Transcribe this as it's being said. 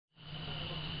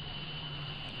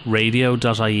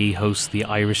Radio.ie hosts the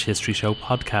Irish History Show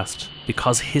podcast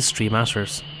because history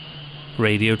matters.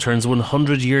 Radio turns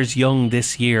 100 years young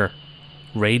this year.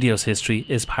 Radio's history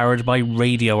is powered by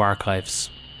Radio Archives.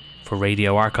 For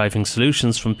radio archiving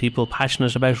solutions from people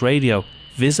passionate about radio,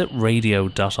 visit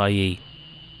radio.ie.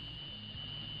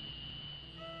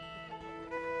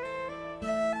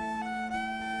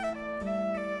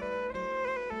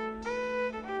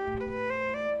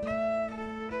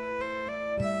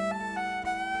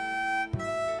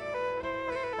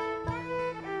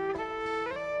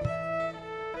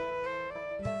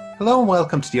 Hello and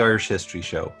welcome to the Irish History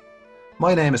Show.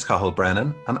 My name is Cathal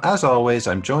Brennan, and as always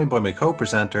I'm joined by my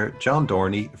co-presenter John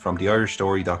Dorney from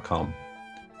theirishstory.com.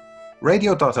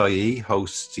 Radio.ie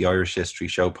hosts the Irish History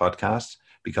Show podcast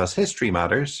because history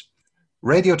matters.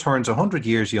 Radio turns 100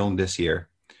 years young this year.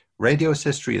 Radio's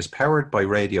history is powered by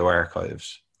Radio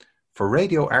Archives. For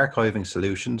radio archiving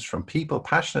solutions from people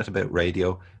passionate about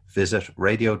radio, visit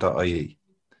radio.ie.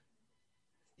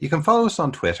 You can follow us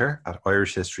on Twitter at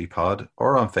Irish History Pod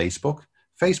or on Facebook,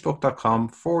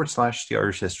 facebook.com/The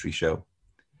Irish History Show.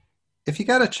 If you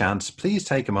get a chance, please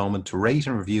take a moment to rate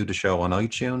and review the show on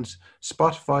iTunes,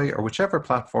 Spotify, or whichever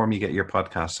platform you get your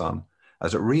podcasts on,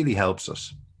 as it really helps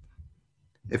us.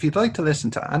 If you'd like to listen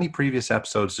to any previous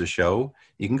episodes of the show,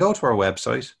 you can go to our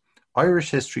website,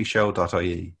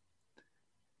 irishhistoryshow.ie.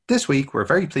 This week, we're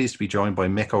very pleased to be joined by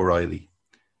Mick O'Reilly.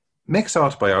 Mick's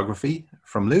autobiography,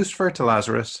 From Lucifer to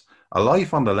Lazarus, A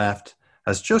Life on the Left,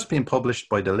 has just been published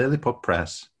by the Lilliput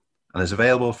Press and is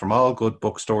available from all good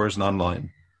bookstores and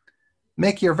online.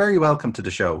 Mick, you're very welcome to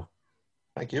the show.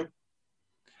 Thank you.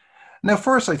 Now,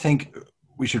 first, I think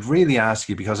we should really ask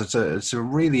you, because it's a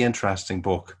really interesting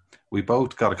book. We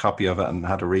both got a copy of it and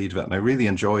had a read of it, and I really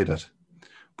enjoyed it.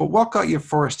 But what got you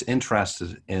first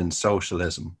interested in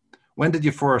socialism? When did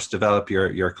you first develop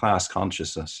your class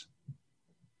consciousness?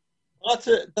 That's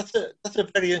a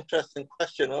very interesting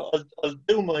question. I'll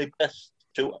do my best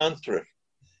to answer it.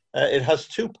 It has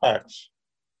two parts.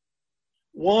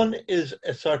 One is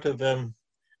a sort of an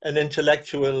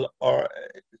intellectual or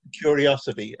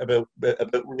curiosity about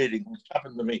reading, which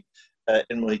happened to me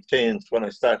in my teens when I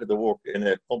started to work in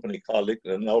a company called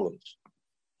Lincoln & Nowlands.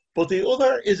 But the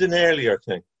other is an earlier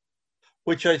thing,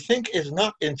 which I think is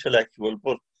not intellectual,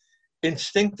 but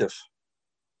instinctive.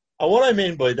 And what I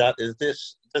mean by that is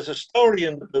this. There's a story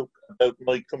in the book about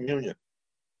my communion.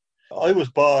 I was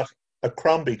bought a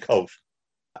Crombie coat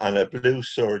and a blue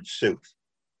serge suit,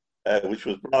 which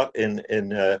was brought in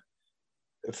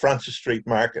Francis Street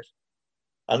Market.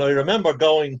 And I remember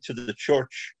going to the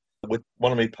church with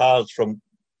one of my pals from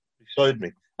beside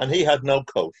me, and he had no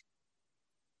coat.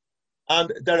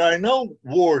 And there are no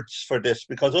words for this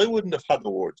because I wouldn't have had the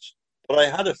words, but I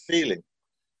had a feeling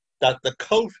that the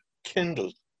coat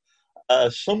kindled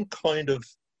some kind of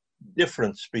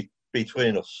difference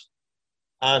between us.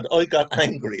 And I got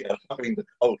angry at having the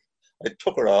coat. I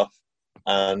took her off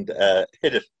and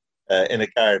hid it in a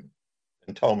garden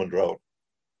in Thomond Road.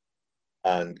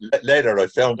 And later I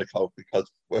found the coat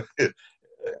because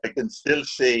I can still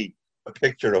see a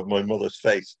picture of my mother's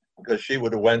face, because she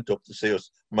would have went up to see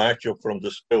us march up from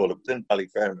the school. It was in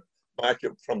Ballyfermot, march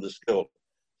up from the school.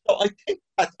 So I think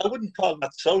that, I wouldn't call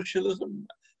that socialism,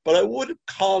 but I would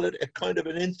call it a kind of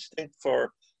an instinct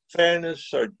for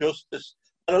fairness or justice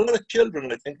that a lot of children,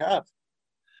 I think, have.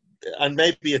 And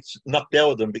maybe it's knocked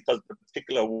out of them because of the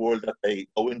particular world that they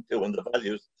go into and the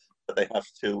values that they have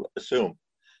to assume.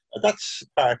 And that's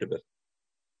part of it.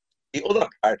 The other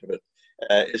part of it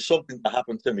is something that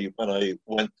happened to me when I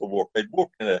went to work. I'd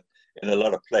worked in a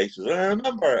lot of places. And I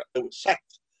remember I was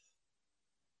sacked.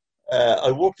 I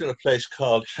worked in a place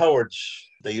called Howard's.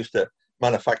 They used to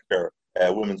manufacture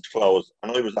women's clothes,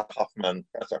 and I was a Hoffman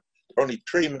presser. There were only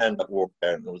 3 men that worked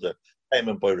there, and there was a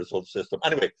payment by result system.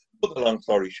 Anyway, put the long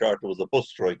story short, there was a bus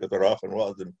strike, as there often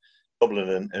was in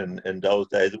Dublin in those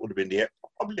days. It would have been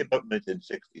probably about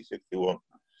 1960, 61.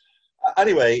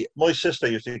 Anyway, my sister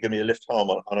used to give me a lift home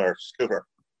on her scooter,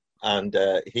 and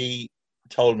he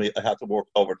told me I had to work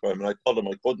overtime, and I told him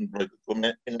I couldn't, but I could come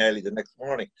in early the next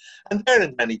morning. And there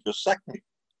and then he just sacked me.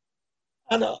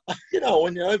 And,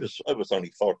 when I was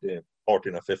only 14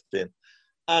 or 15,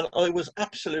 and I was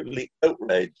absolutely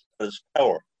outraged at his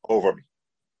power over me.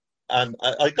 And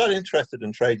I got interested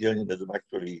in trade unionism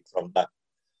actually from that.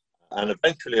 And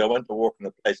eventually I went to work in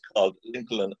a place called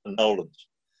Lincoln & Nowlands.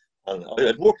 And I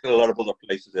had worked in a lot of other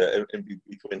places in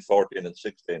between 14 and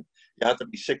 16. You had to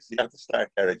be 60, you had to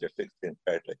start there at your 16th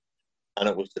birthday. And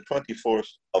it was the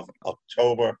 21st of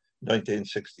October,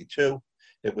 1962.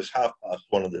 It was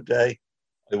 1:30 of the day.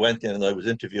 I went in and I was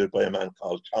interviewed by a man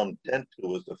called Tom Dent, who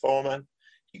was the foreman.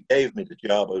 he gave me the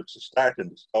job. I was to start in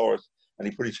the stores, and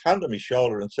he put his hand on my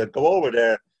shoulder and said, "Go over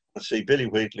there and see Billy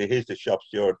Wheatley. He's the shop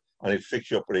steward, and he'll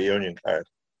fix you up with a union card."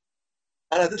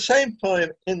 And at the same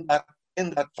time, in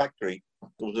that factory,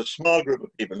 there was a small group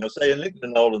of people. Now, say in Lincoln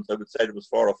and Nolans, I would say there was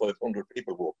 400 or 500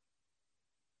 people working.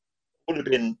 Would have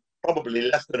been probably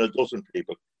less than a dozen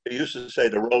people. They used to say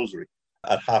the rosary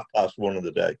at 1:30 in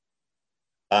the day.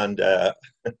 And I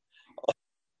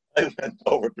went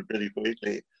over to Billy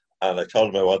Wheatley and I told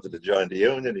him I wanted to join the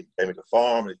union. He gave me the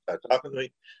form and he started talking to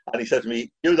me. And he said to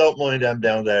me, "You don't mind them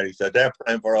down there." He said, "They're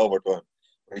praying for overtime."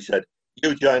 And he said,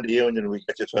 "You join the union and we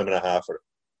get you time and a half for it."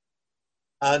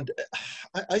 And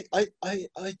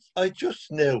I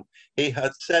just knew he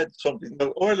had said something.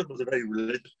 Now, Ireland was a very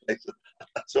religious place at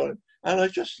that time. And I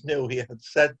just knew he had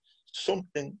said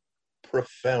something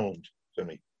profound to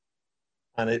me.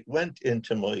 And it went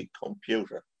into my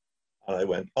computer. And I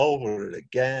went over it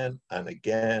again and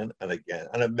again and again.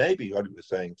 And it may be what he was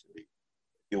saying to me.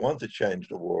 You want to change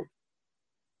the world.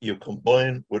 You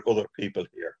combine with other people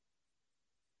here.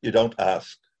 You don't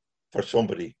ask for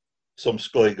somebody, some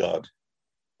sky god,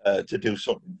 to do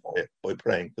something for you by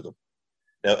praying to them.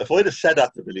 Now, if I'd have said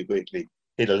that to Billy Wheatley,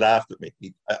 he'd have laughed at me.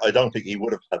 I don't think he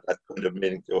would have had that kind of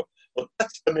meaning to it. But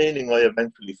that's the meaning I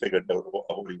eventually figured out of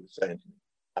what he was saying to me.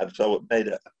 And so it made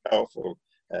a powerful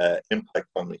impact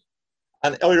on me.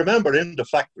 And I remember in the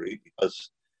factory, because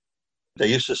they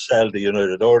used to sell the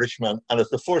United Irishman, and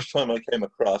it's the first time I came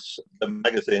across the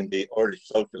magazine, the Irish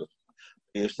Socialist.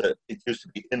 It used to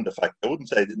be in the factory. I wouldn't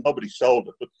say that nobody sold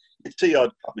it, but you'd see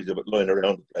odd copies of it lying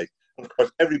around the place. And of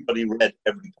course, everybody read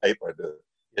every paper.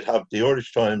 You'd have the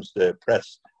Irish Times, the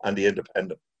Press, and the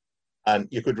Independent. And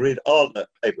you could read all the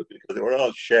papers because they were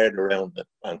all shared around the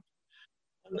plant.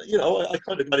 And, you know, I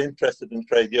kind of got interested in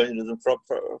trade unionism for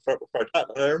that.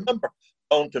 And I remember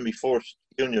going to my first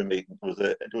union meeting.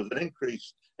 It was an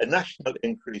increase, a national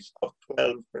increase of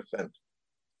 12%.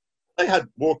 I had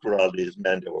worked with all these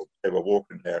men. They were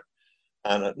working there.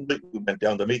 And we went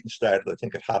down. The meeting started, I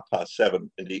think, at 7:30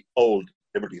 in the old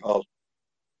Liberty Hall.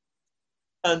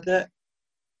 And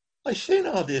I seen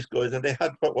all these guys, and they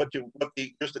had what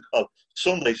they used to call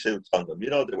Sunday suits on them. You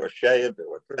know, they were shaved, they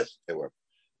were dressed, they were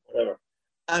whatever.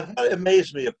 And what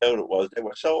amazed me about it was they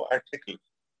were so articulate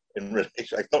in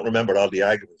relation. I don't remember all the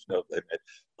arguments now they made,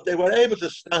 but they were able to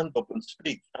stand up and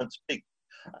speak. And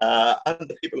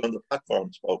the people on the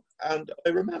platform spoke. And I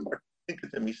remember thinking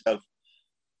to myself,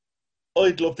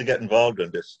 I'd love to get involved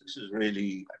in this. This is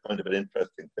really a kind of an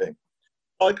interesting thing.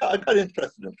 I got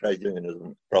interested in trade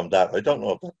unionism from that. I don't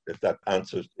know if that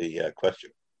answers the question.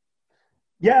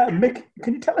 Yeah, Mick,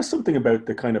 can you tell us something about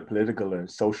the kind of political and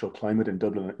social climate in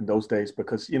Dublin in those days?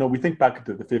 Because, you know, we think back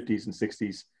to the 50s and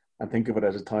 60s and think of it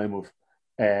as a time of,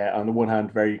 on the one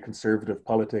hand, very conservative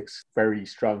politics, very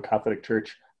strong Catholic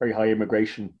Church, very high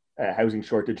immigration, housing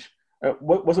shortage.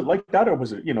 Was it like that, or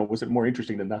was it more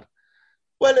interesting than that?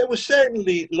 Well, it was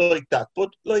certainly like that,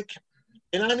 but like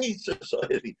in any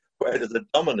society where there's a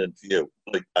dominant view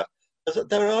like that,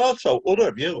 there are also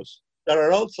other views. There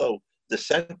are also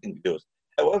dissenting views,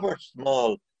 however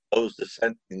small those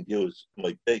dissenting views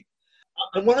might be.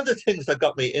 And one of the things that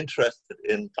got me interested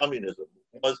in communism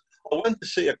was I went to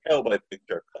see a cowboy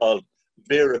picture called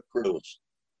Vera Cruz,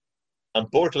 and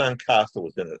Burt Lancaster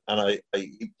was in it, and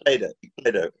he played a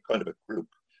kind of a group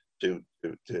to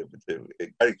Gary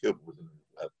Cooper was in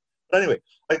it. But anyway,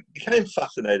 I became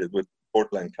fascinated with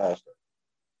Burt Lancaster,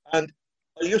 and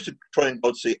I used to try and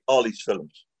go see all these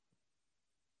films.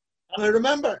 And I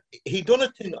remember he'd done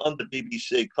a thing on the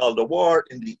BBC called The War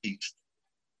in the East.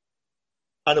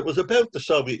 And it was about the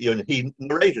Soviet Union. He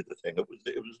narrated the thing. It was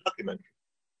a documentary.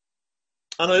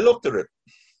 And I looked at it.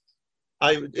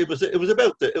 It was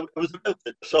about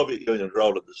the Soviet Union's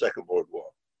role in the Second World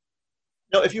War.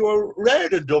 Now, if you were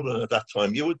reared in Dublin at that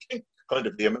time, you would think kind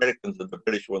of the Americans and the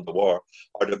British won the war,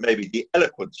 or that maybe the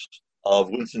eloquence of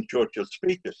Winston Churchill's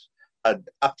speeches had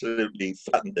absolutely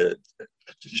flattened the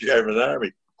German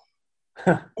army.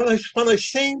 When I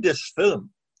seen this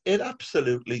film, it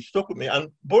absolutely stuck with me.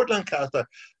 And Burt Lancaster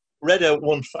read out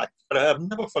one fact that I have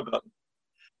never forgotten.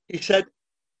 He said,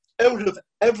 out of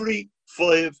every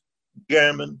 5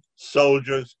 German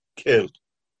soldiers killed,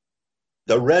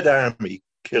 the Red Army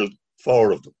killed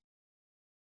 4 of them.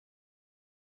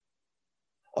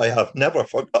 I have never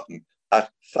forgotten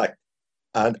that fact.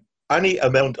 And any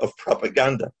amount of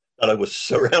propaganda that I was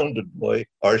surrounded by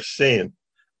or seeing,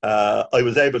 I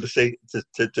was able to see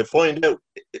to find out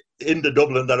in the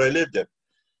Dublin that I lived in.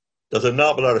 There's an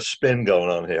awful lot of spin going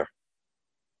on here.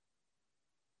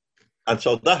 And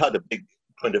so that had a big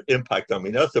kind of impact on me.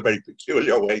 That's a very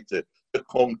peculiar way to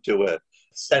come to a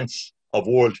sense of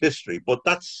world history. But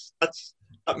that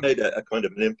made a kind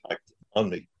of an impact on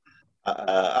me.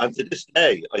 And to this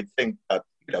day, I think that,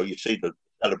 you see the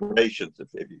celebrations,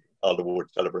 if you call the word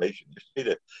celebration, you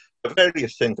see the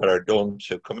various things that are done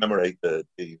to commemorate the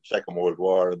Second World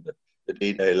War and the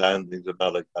D-Day landings and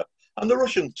all like that. And the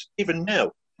Russians, even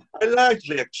now, are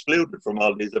largely excluded from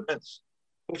all these events,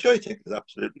 which I think is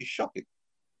absolutely shocking.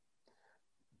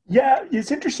 Yeah,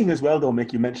 it's interesting as well, though,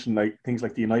 Mick. You mentioned like things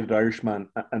like the United Irishman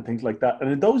and things like that.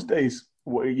 And in those days,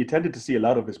 what you tended to see a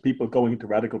lot of is people going into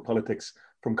radical politics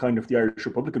from kind of the Irish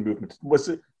Republican movement. Was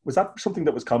that something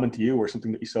that was common to you, or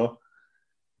something that you saw?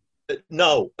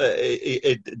 No,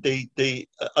 I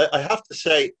have to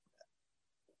say,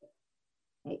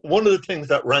 one of the things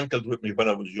that rankled with me when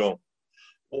I was young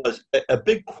was a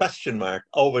big question mark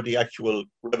over the actual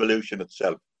revolution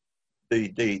itself,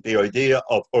 the idea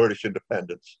of Irish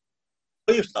independence.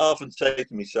 I used to often say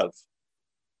to myself,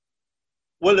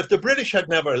 well, if the British had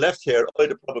never left here, I'd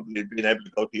have probably been able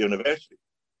to go to university.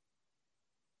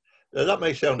 Now, that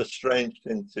may sound a strange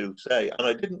thing to say, and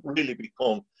I didn't really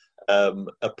become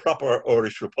a proper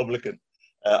Irish Republican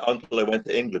until I went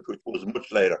to England, which was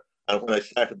much later, and when I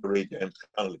started to read James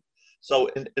Connolly. So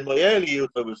in my early youth,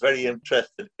 I was very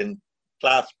interested in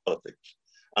class politics,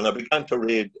 and I began to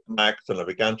read Marx and I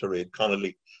began to read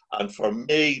Connolly. And for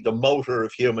me, the motor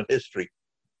of human history,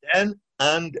 then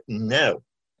and now,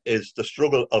 is the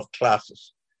struggle of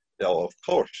classes. Of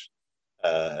course,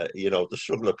 the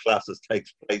struggle of classes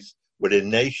takes place within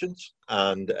nations,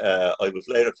 and I was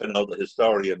later to know the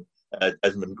historian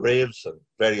Desmond Graves and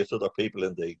various other people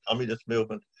in the communist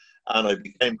movement, and I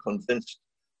became convinced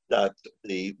that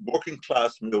the working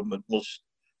class movement must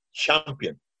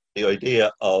champion the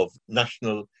idea of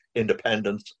national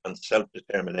independence and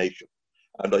self-determination.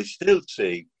 And I still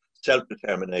see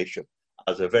self-determination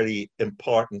as a very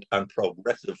important and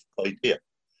progressive idea.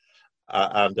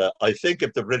 I think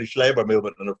if the British Labour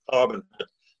movement and if Corbyn had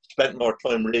spent more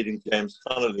time reading James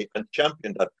Connolly and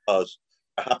championed that cause,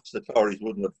 perhaps the Tories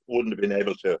wouldn't have been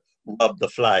able to rob the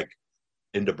flag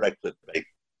in the Brexit debate.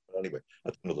 But anyway,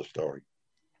 that's another story.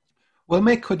 Well,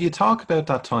 Mick, could you talk about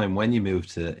that time when you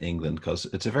moved to England? Because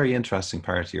it's a very interesting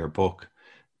part of your book,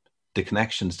 the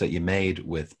connections that you made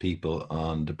with people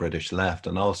on the British left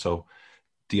and also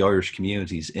the Irish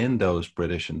communities in those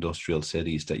British industrial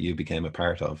cities that you became a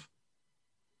part of.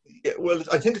 Yeah, well,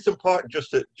 I think it's important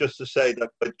just to say that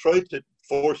I tried to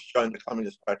force join the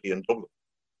Communist Party in Dublin.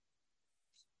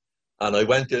 And I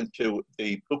went into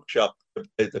the bookshop.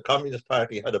 The Communist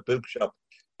Party had a bookshop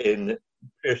in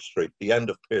Pearse Street, the end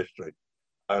of Pearse Street.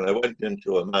 And I went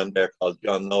into a man there called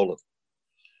John Nolan,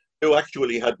 who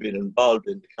actually had been involved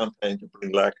in the campaign to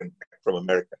bring Larkin back from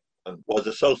America and was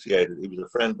associated. He was a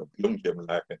friend of young Jim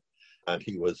Larkin, and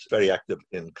he was very active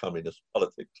in communist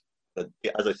politics. And,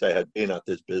 as I say, had been at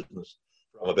this business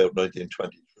from about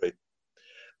 1923.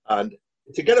 And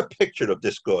to get a picture of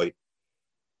this guy,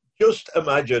 just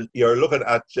imagine you're looking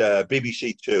at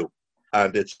BBC Two,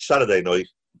 and it's Saturday night,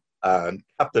 and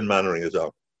Captain Mannering is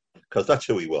on, because that's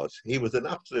who he was. He was an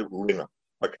absolute ringer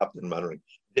for Captain Mannering.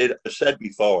 I've said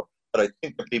before that I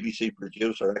think the BBC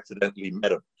producer accidentally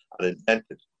met him and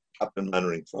invented Captain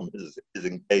Mannering from his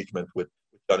engagement with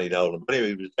Johnny Nolan. But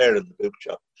anyway, he was there in the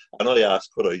bookshop, and I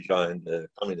asked, could I join the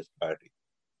Communist Party?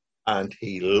 And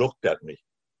he looked at me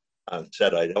and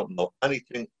said, I don't know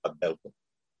anything about them.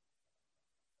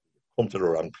 Come to the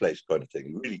wrong place, kind of thing.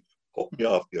 He really put me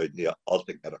off the idea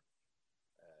altogether.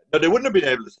 Now, they wouldn't have been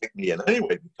able to take me in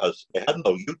anyway because they had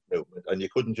no youth movement and you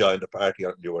couldn't join the party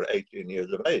until you were 18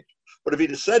 years of age. But if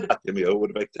he'd have said that to me, I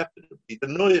would have accepted it. He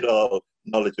denied all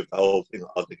knowledge of the whole thing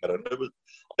altogether. And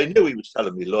I knew he was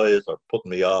telling me lies or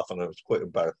putting me off, and I was quite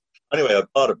embarrassed. Anyway, I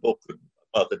bought a book, and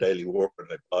I bought the Daily Worker,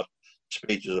 and I bought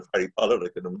speeches of Harry Potter. I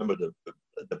can remember the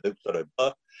books that I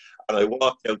bought. And I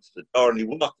walked out to the door, and he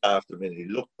walked after me, and he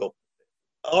looked up,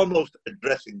 almost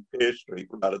addressing Pearse Street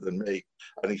rather than me.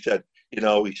 And he said,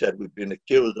 we've been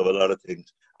accused of a lot of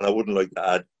things, and I wouldn't like to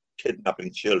add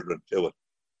kidnapping children to it.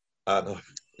 And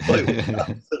I was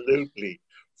absolutely,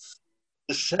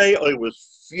 to say I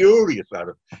was furious at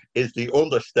him is the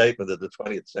understatement of the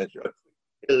 20th century. I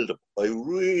killed him. I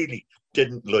really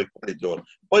didn't like what he'd done.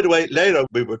 By the way, later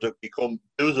we were to become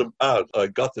bosom pals. I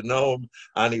got to know him,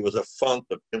 and he was a font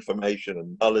of information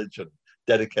and knowledge and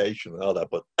dedication and all that.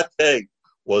 But that day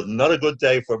was not a good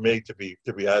day for me to be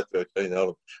asked to train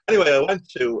out. Anyway, there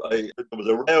was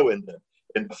a row in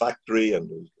the factory, and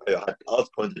I had all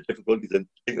kinds of difficulties in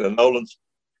the Nolans.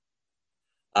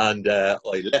 And I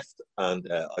left, and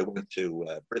I went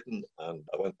to Britain, and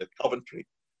I went to Coventry.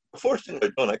 The first thing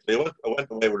I'd done, actually, I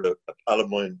went away with a pal of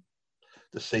mine,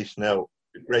 deceased now,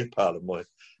 a great pal of mine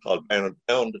called Bernard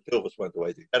Brown. The two of us went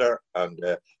away together, and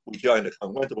we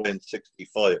went away in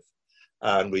 '65,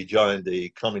 and we joined the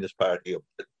Communist Party.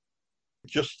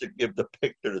 Just to give the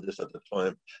picture of this at the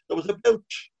time, there was about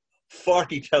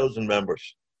 40,000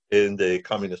 members in the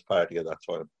Communist Party at that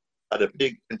time. Had a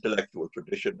big intellectual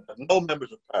tradition, had no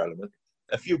members of parliament,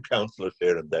 a few councillors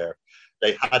here and there.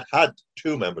 They had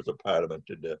two members of parliament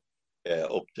in the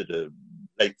up to the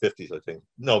late 50s, I think.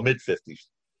 No, mid 50s.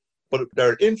 But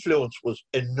their influence was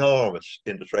enormous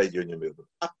in the trade union movement,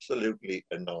 absolutely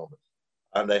enormous.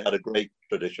 And they had a great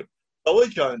tradition. So I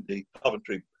joined the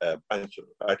Coventry branch of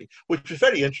the party, which was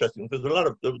very interesting because there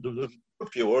was a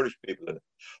few Irish people in it.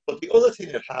 But the other thing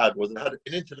it had was it had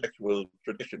an intellectual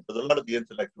tradition, because a lot of the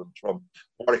intellectuals from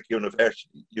Warwick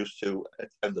University used to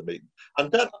attend the meeting.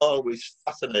 And that always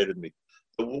fascinated me.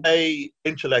 The way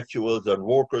intellectuals and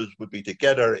workers would be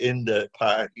together in the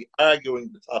party,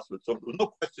 arguing the toss with something. There was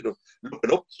no question of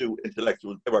looking up to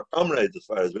intellectuals. They were comrades as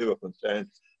far as we were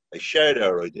concerned. They shared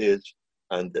our ideas,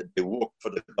 and they worked for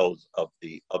the cause of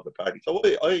the party. So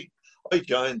I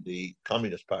joined the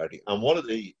Communist Party, and one of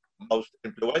the most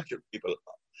influential people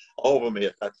over me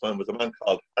at that time was a man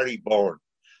called Harry Bourne.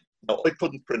 Now, I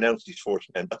couldn't pronounce his first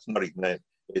name. That's not his name.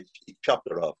 He chopped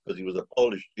it off because he was a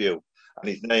Polish Jew, and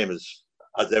his name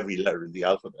has every letter in the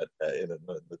alphabet in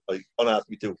it. Don't ask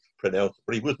me to pronounce it,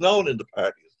 but he was known in the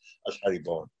party as Harry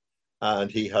Bourne. And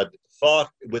he had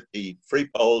fought with the Free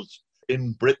Poles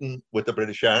in Britain with the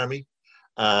British Army,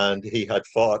 and he had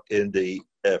fought in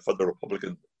for the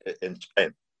Republicans in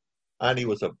Spain. And he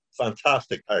was a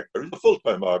fantastic character. He was a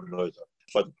full-time organizer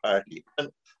for the party. And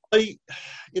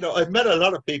I've met a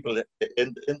lot of people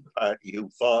in the party who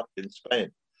fought in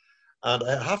Spain. And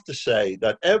I have to say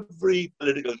that every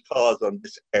political cause on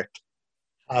this earth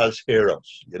has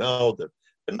heroes. The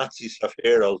Nazis have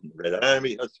heroes, and the Red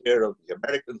Army has heroes, the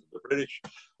Americans, the British,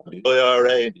 and the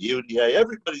IRA, and the UDA.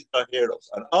 Everybody's got heroes.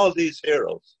 And all these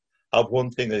heroes have one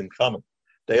thing in common.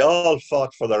 They all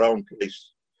fought for their own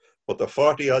place. But the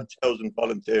 40-odd thousand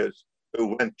volunteers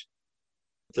who went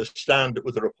to stand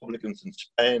with the Republicans in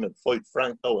Spain and fight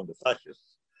Franco and the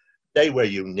fascists, they were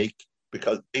unique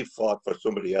because they fought for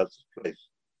somebody else's place.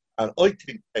 And I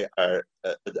think they are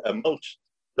the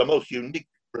most unique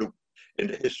group in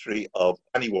the history of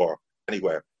any war,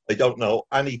 anywhere. I don't know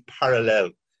any parallel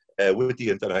with the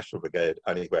International Brigade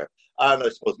anywhere. And I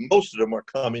suppose most of them were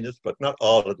communists, but not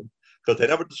all of them, because they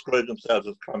never described themselves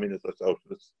as communists or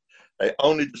socialists. They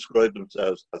only described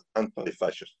themselves as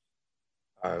anti-fascist.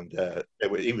 And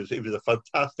he was a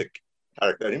fantastic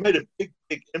character, and he made a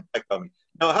big impact on me.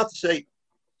 Now, I have to say,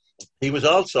 he was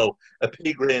also a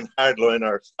pea-green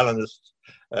hardliner Stalinist.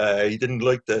 He didn't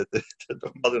like the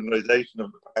modernization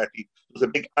of the party. There was a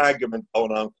big argument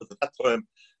going on, because at that time,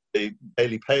 the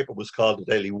daily paper was called the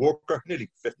Daily Worker, nearly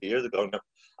 50 years ago now,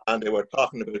 and they were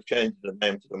talking about changing the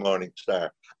name to the Morning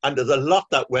Star. And there's a lot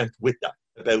that went with that,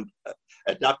 about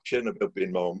adoption, about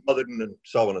being more modern, and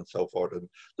so on and so forth. And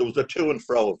there was a to and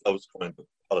fro of those kinds of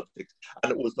politics.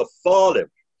 And it was the fallout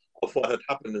of what had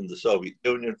happened in the Soviet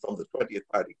Union from the 20th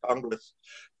Party Congress,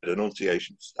 the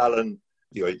denunciation of Stalin,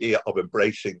 the idea of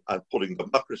embracing and putting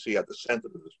democracy at the center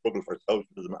of the struggle for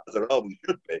socialism, as it always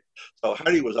should be. So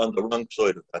Harry was on the wrong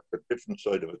side of that, the different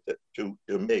side of it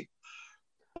to me.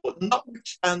 But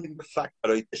notwithstanding the fact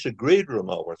that I disagreed with him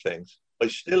over things, I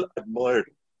still admired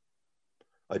him.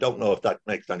 I don't know if that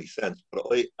makes any sense, but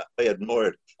I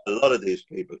admired a lot of these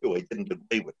people who I didn't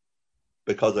agree with,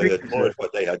 because I admired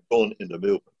what they had done in the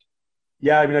movement.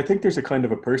 Yeah, I mean, I think there's a kind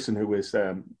of a person who is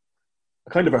a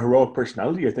kind of a heroic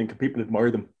personality, I think, and people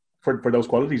admire them for those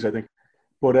qualities, I think.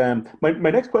 But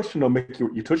my next question, though, Mick,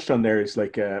 you touched on there is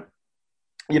like,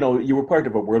 you were part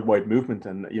of a worldwide movement,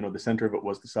 and, the center of it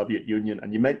was the Soviet Union.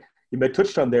 And you might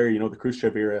touched on there, the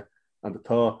Khrushchev era and the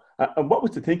thaw. And what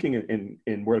was the thinking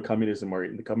in world communism or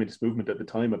in the communist movement at the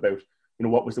time about,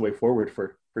 what was the way forward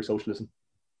for socialism?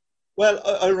 Well,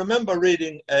 I remember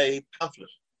reading a pamphlet.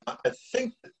 I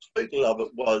think the title of it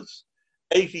was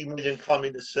 80 million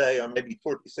communists say, or maybe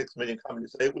 46 million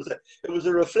communists say. It was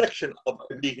a reflection of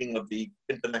a meeting of the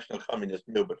international communist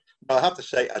movement. Now, I have to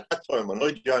say, at that time, when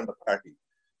I joined the party,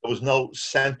 there was no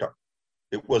center.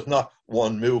 It was not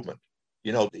one movement.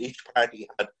 Each party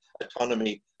had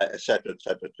autonomy, et cetera,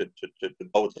 to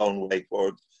go its own way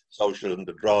towards socialism,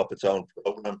 to draw up its own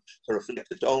program, to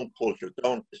reflect its own culture, its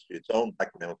own history, its own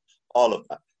background, all of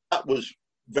that. That was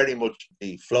very much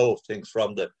the flow of things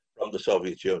from the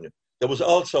Soviet Union. There was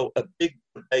also a big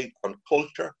debate on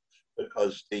culture,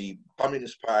 because the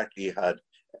Communist Party had,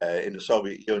 in the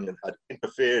Soviet Union, had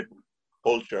interfered with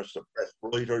culture, suppressed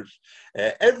writers,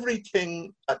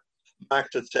 everything that Marx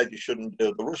had said you shouldn't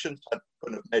do. The Russians had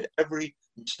kind of made every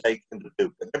mistake in the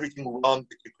book, and everything wrong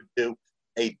that you could do,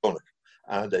 they'd done it.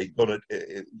 And they'd done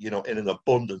it, in an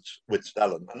abundance with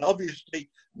Stalin. And obviously,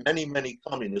 many, many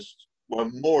communists were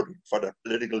murdered for their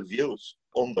political views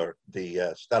under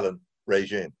the Stalin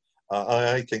regime.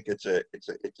 I think it's an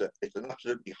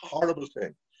absolutely horrible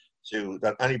thing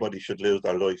that anybody should lose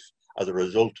their life as a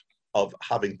result of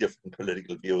having different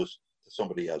political views to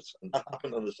somebody else. And that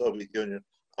happened in the Soviet Union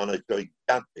on a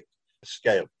gigantic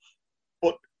scale.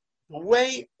 But the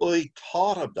way I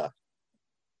thought of that,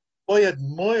 I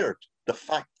admired the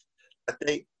fact that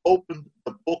they opened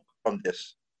the book on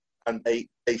this and they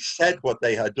said what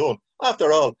they had done.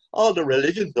 After all the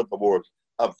religions of the world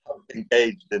have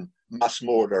engaged in mass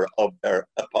murder of their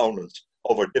opponents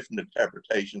over different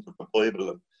interpretations of the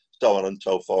Bible and so on and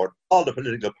so forth. All the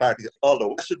political parties, all the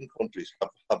Western countries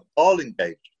have all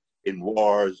engaged in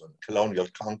wars and colonial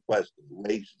conquest and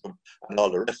racism and all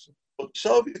the rest of it. But the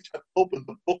Soviets had opened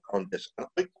the book on this, and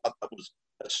I thought that was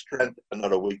a strength and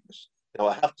not a weakness. Now,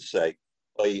 I have to say,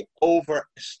 I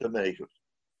overestimated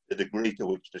the degree to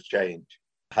which the change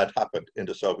had happened in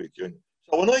the Soviet Union.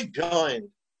 So when I joined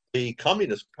the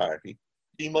Communist Party,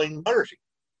 the minority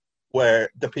were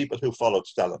the people who followed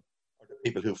Stalin, or the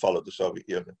people who followed the Soviet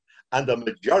Union, and the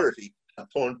majority had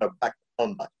turned their back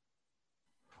on that.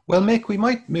 Well, Mick, we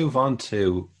might move on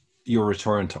to your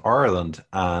return to Ireland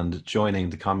and joining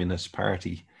the Communist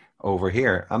Party over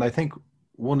here. And I think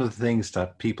one of the things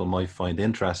that people might find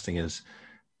interesting is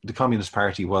the Communist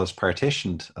Party was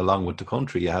partitioned along with the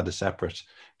country. You had a separate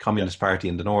Communist Party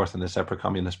in the north and a separate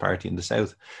Communist Party in the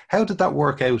south. How did that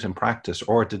work out in practice,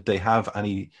 or did they have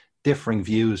any differing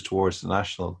views towards the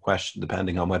national question,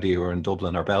 depending on whether you were in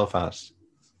Dublin or Belfast?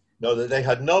 No, they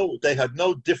had no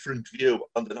different view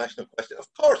on the national question.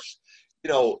 Of course,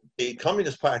 the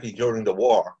Communist Party during the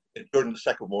war, during the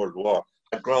Second World War,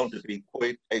 had grown to be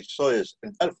quite a size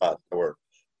in Belfast. There were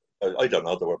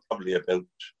probably about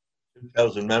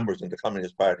 2,000 members in the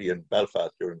Communist Party in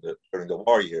Belfast during the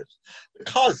war years,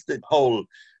 because the whole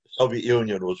Soviet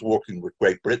Union was working with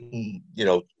Great Britain,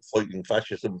 fighting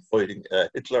fascism, fighting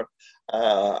Hitler,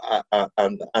 and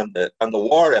the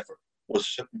war effort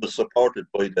was supported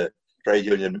by the trade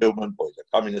union movement, by the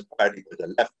Communist Party, by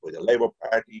the left, by the Labour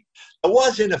Party. There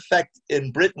was, in effect,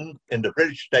 in Britain, in the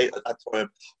British state at that time,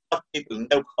 what people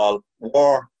now call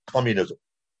war communism.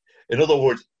 In other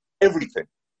words, everything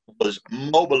was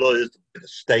mobilized by the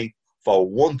state for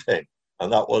one thing,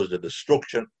 and that was the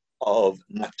destruction of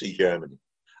Nazi Germany.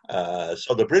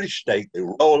 So the British state,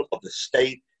 the role of the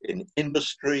state in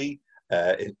industry,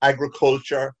 in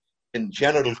agriculture, in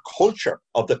general culture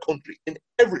of the country, in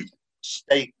every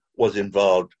state was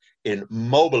involved in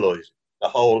mobilizing the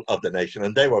whole of the nation,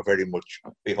 and they were very much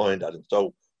behind that. And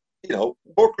so,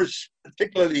 workers,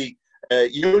 particularly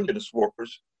unionist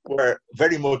workers, were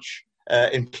very much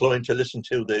inclined to listen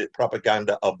to the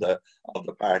propaganda of the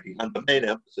party, and the main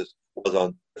emphasis was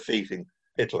on defeating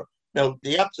Hitler. Now,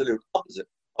 the absolute opposite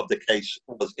of the case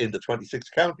was in the 26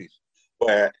 counties,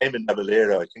 where Eamon de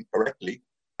Valera, I think correctly,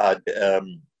 had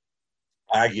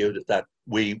argued that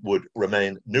we would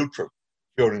remain neutral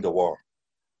during the war.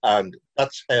 And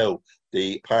that's how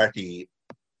the party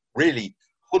really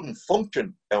couldn't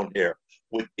function down here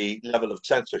with the level of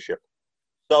censorship.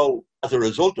 So as a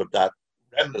result of that,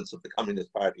 remnants of the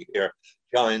Communist Party here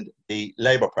joined the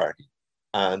Labour Party.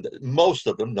 And most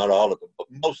of them, not all of them, but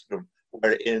most of them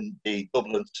were in the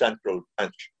Dublin Central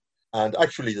branch. And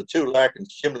actually the two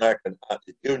Larkins, Jim Larkin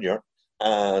Jr.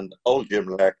 and old Jim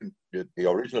Larkin, the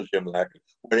original Jim Larkin,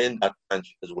 were in that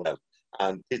branch as well.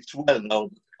 And it's well known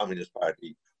that the Communist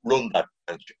Party run that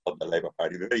branch of the Labour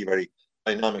Party, a very, very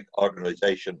dynamic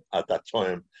organisation at that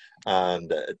time,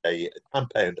 and they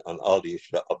campaigned on all the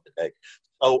issues of the day.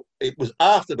 So it was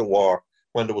after the war,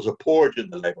 when there was a purge in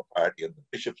the Labour Party, and the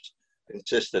bishops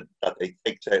insisted that they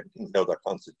take certain things out of their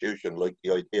constitution, like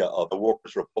the idea of a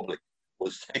workers' republic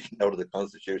was taken out of the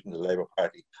constitution of the Labour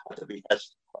Party at the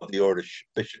behest of the Irish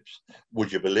bishops.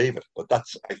 Would you believe it? But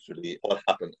that's actually what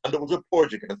happened. And there was a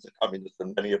purge against the communists,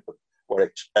 and many of them were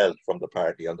expelled from the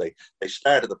party, and they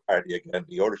started the party again.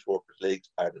 The Irish Workers' League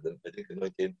started in, I think, in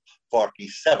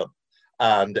 1947.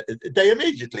 And they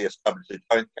immediately established a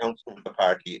joint council with the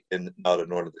party in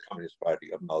Northern Ireland, the Communist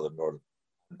Party of Northern Ireland.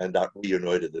 And that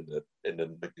reunited in the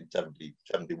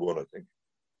 1971, I think.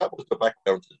 That was the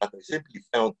background to that. They simply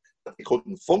found that they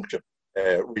couldn't function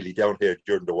really down here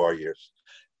during the war years.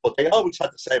 But they always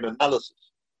had the same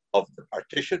analysis of the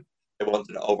partition. They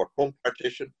wanted to overcome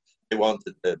partition. They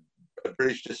wanted the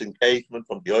British disengagement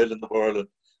from the island of Ireland,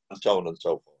 and so on and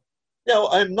so forth. Now,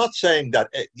 I'm not saying that,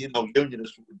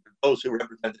 unionists, those who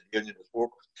represented unionist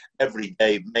workers every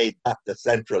day made that the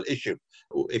central issue.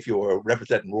 If you were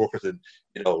representing workers in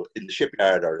the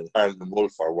shipyard or in Ireland and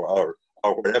Wolf or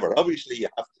wherever, obviously you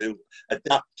have to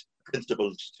adapt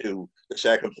principles to the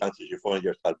circumstances you find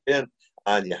yourself in,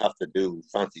 and you have to do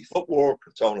fancy footwork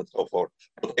and so on and so forth.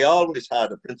 But they always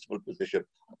had a principled position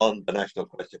on the national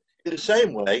question. In the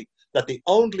same way that the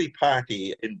only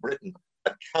party in Britain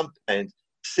that campaigned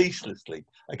ceaselessly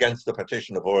against the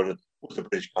partition of Ireland was the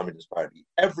British Communist Party.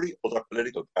 Every other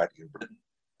political party in Britain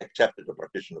accepted the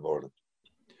partition of Ireland.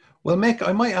 Well, Mick,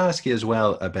 I might ask you as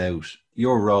well about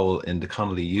your role in the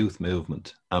Connolly youth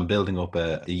movement and building up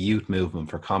a youth movement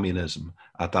for communism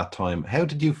at that time. How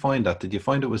did you find that? Did you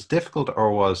find it was difficult,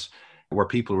 or were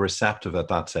people receptive at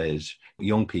that stage,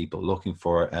 young people looking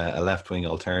for a left-wing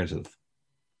alternative?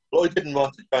 Well, I didn't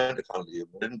want to join the Connolly youth.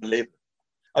 I didn't believe it.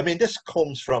 I mean, this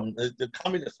comes from, the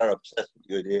communists are obsessed with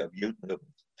the idea of youth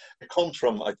movements. It comes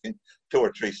from, I think, 2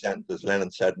 or 3 sentences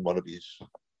Lenin said in one of his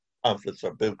pamphlets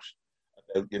or books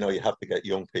about, you have to get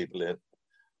young people in.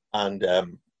 And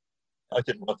I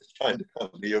didn't want to join the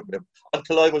Connolly youth movement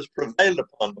until I was prevailed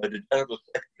upon by the General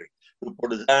Secretary, who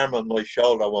put his arm on my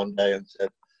shoulder one day and said,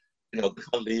 the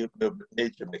Connolly youth movement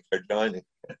needs you, Mick, for joining.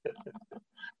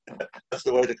 That's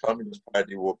the way the Communist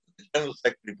Party worked. The General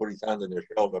Secretary put his hand on your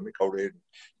shoulder, Mick O'Reilly.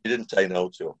 He didn't say no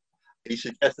to him. He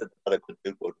suggested that I could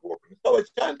do good work. So I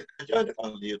joined the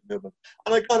Connolly youth movement.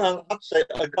 And I got on, I have to say,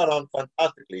 I got on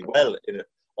fantastically well in it.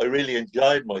 I really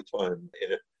enjoyed my time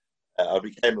in it. I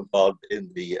became involved in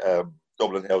the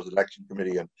Dublin House Election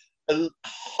Committee and a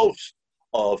host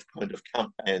of kind of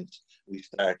campaigns. We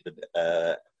started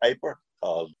a paper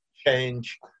called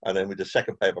Change, and then with the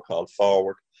second paper called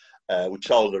Forward. We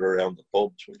sold it around the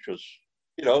pubs, which was,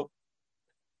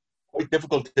 quite a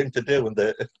difficult thing to do in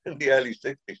the early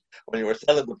 60s. When you were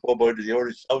selling the pub either the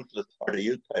Irish Socialist or the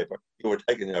youth paper, you were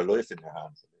taking your life in your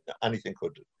hands. Anything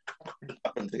could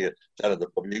happen to you selling the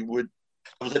pub. There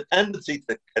was a tendency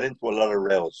to get into a lot of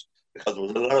rows because there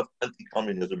was a lot of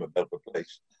anti-communism about the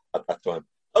place at that time.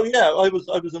 Oh yeah, I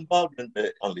was involved in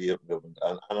the youth movement,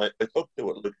 and I took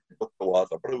to it, took the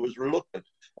water, but I was reluctant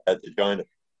to join it.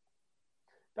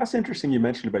 That's interesting. You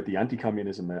mentioned about the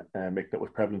anti-communism, Mick, that was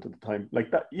prevalent at the time.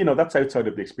 Like that, that's outside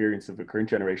of the experience of the current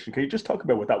generation. Can you just talk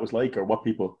about what that was like, or what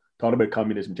people thought about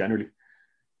communism generally?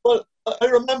 Well, I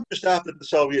remember just after the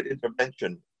Soviet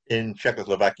intervention in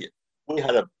Czechoslovakia, we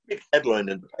had a big headline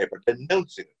in the paper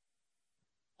denouncing it.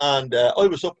 And I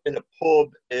was up in a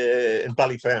pub in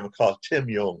Ballyfermot called Tim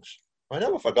Young's. I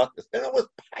never forgot this. And it was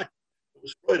packed. It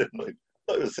was Friday night.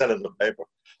 I was selling the paper.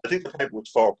 I think the paper was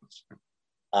 4 pence.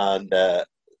 And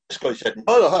this guy said,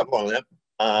 "I'll have one of them."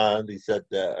 And he said,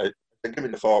 "Give me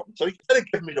the 4 pence." So instead of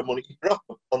giving me the money, he dropped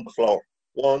it on the floor.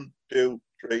 1, 2,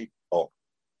 3, 4.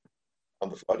 On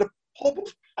the floor. The pub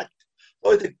was packed. So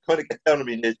I had to kind of get down on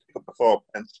my knees, pick up the 4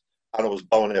 pence, and I was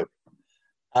going out.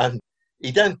 And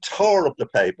he then tore up the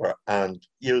paper and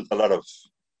used a lot of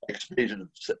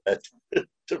expedients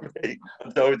to me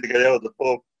and told me to get out of the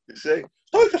pub, you see.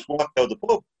 So I just walked out of the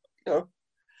pub,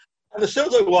 And as soon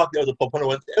as I walked out of the pub, when I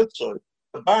went outside,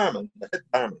 the head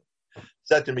barman,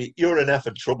 said to me, "You're an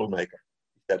effing troublemaker."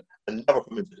 He said, "And never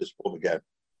come into this pub again.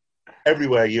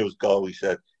 Everywhere you go," he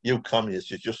said, "you communists,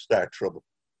 you just start trouble."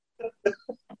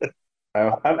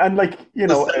 And like,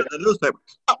 the newspaper.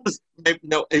 That was,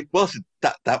 it wasn't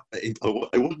that.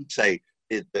 I wouldn't say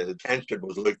the tension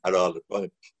was like that all the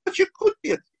time. But you could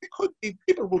be.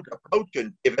 People would approach you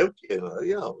and give out to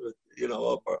you,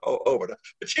 over that.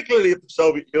 Particularly if the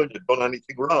Soviet Union had done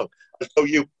anything wrong, as though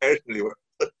you personally were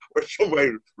some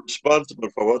way responsible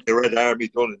for what the Red Army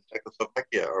done in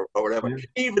Czechoslovakia or whatever,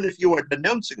 even if you were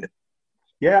denouncing it.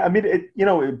 Yeah, I mean,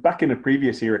 back in the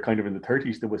previous era, kind of in the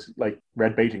 30s, there was like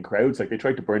red baiting crowds. Like they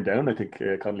tried to burn down, I think,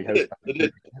 Connolly House. Yeah.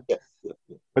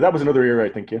 But that was another era, I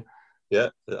think, yeah. Yeah,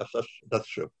 that's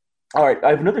true. All right, I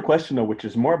have another question, though, which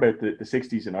is more about the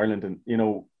 60s in Ireland. And,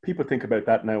 people think about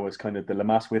that now as kind of the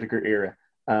Lemass-Whittaker era.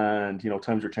 And,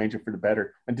 times were changing for the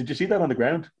better. And did you see that on the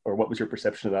ground? Or what was your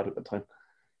perception of that at the time?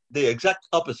 The exact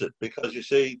opposite, because you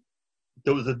see,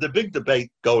 there was the big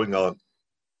debate going on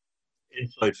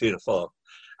inside Fianna Fáil,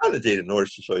 and indeed in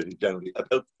Irish society generally,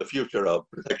 about the future of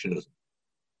protectionism.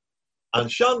 And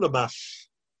Sean Lemass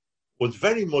was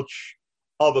very much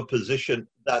of a position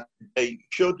that they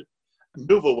should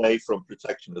move away from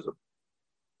protectionism.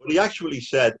 But he actually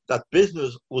said that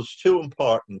business was too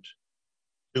important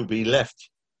to be left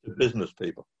to business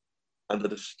people, and that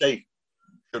the state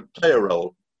should play a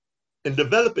role in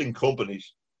developing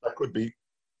companies that could be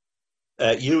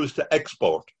used to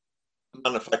export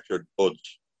manufactured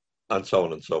goods and so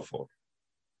on and so forth.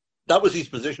 That was his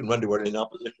position when they were in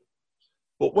opposition.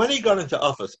 But when he got into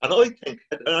office, and I think,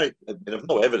 and I have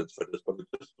no evidence for this, but it's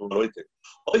just what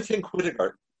I think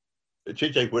Whittaker,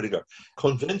 J.J. Whittaker,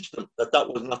 convinced them that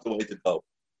that was not the way to go.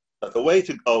 That the way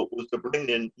to go was to bring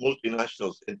in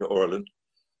multinationals into Ireland,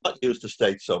 not use the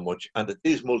state so much, and that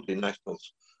these multinationals,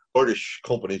 Irish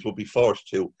companies, would be forced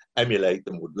to emulate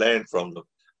them, would learn from them,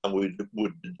 and we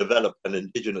would develop an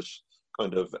indigenous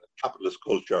kind of capitalist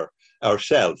culture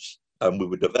ourselves, and we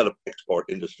would develop export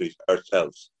industries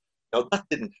ourselves. Now, that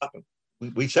didn't happen.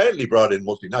 We certainly brought in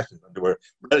multinationals, and they were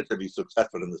relatively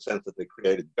successful in the sense that they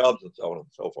created jobs and so on and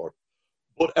so forth.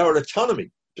 But our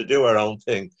autonomy to do our own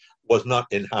thing was not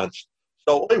enhanced.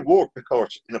 So I worked, of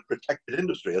course, in a protected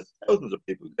industry, as thousands of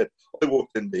people did. I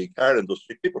worked in the car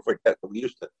industry. People forget that we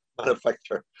used to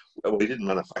manufacture, well, we didn't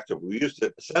manufacture, we used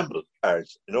to assemble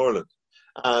cars in Ireland.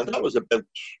 And that was about,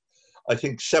 I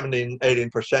think, 17,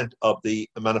 18% of the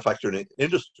manufacturing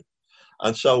industry.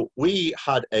 And so we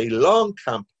had a long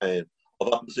campaign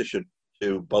of opposition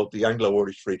to both the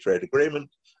Anglo-Irish Free Trade Agreement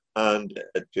and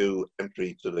to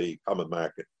entry to the common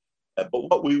market. But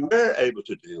what we were able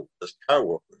to do as car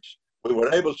workers, we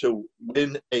were able to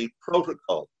win a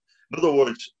protocol. In other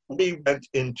words, we went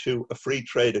into a free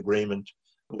trade agreement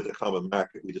with the common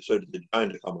market. We decided to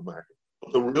join the common market.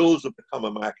 But the rules of the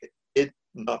common market did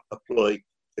not apply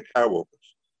to car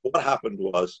workers. What happened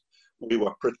was we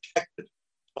were protected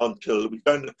until we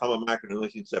joined the common market in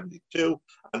 1972,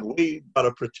 and we got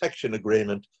a protection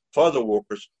agreement for the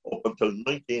workers up until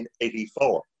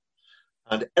 1984.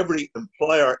 And every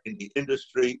employer in the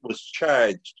industry was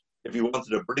charged, if he wanted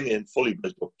to bring in fully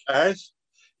built up cars,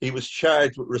 he was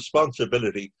charged with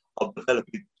responsibility of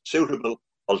developing suitable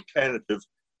alternative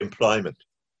employment.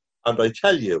 And I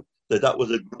tell you that that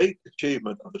was a great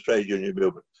achievement of the trade union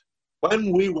movement.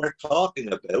 When we were talking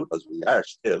about, as we are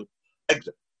still,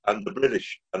 exit and the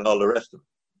British and all the rest of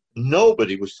it,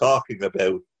 nobody was talking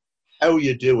about how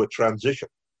you do a transition.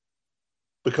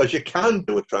 Because you can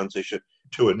do a transition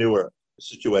to a newer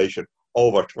situation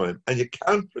over time, and you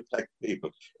can protect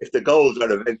people if the goals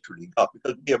are eventually got,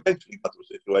 because we eventually got to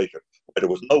a situation where there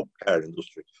was no car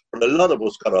industry, but a lot of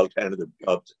us got alternative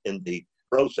jobs in the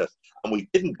process, and we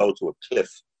didn't go to a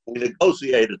cliff. We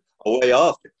negotiated a way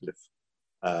off the cliff.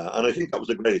 And I think that was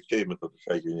a great achievement of the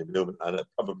trade union movement, and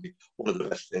probably one of the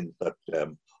best things that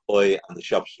I and the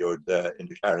shop steward in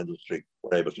the car industry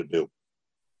were able to do.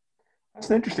 That's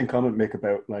an interesting comment, Mick,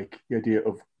 about like the idea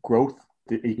of growth,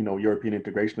 European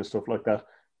integration and stuff like that,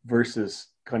 versus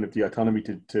kind of the autonomy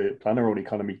to plan our own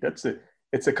economy.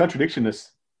 It's a contradiction,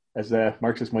 as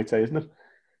Marxists might say, isn't it?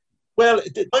 Well,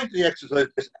 the point of the exercise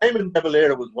is Eamon de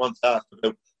Valera was once asked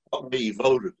about what we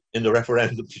voted in the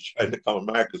referendum to join the common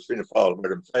market. Fianna Fáil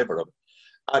were in favour of it.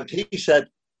 And he said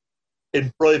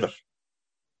in private,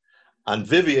 and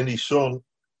Vivian, his son,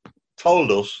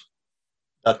 told us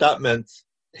that that meant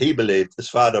he believed his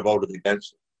father voted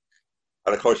against it.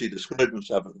 And of course, he described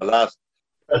himself as the last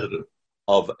president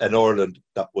of an Ireland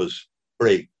that was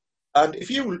free. And if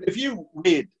you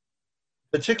read,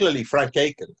 particularly Frank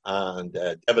Aiken and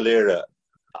De Valera,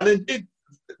 and indeed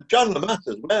John Lamatte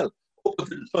as well, up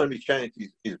until the time he changed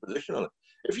his position on it,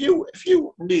 if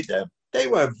you read them, they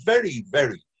were very,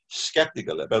 very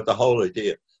sceptical about the whole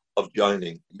idea of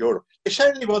joining Europe. They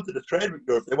certainly wanted to trade with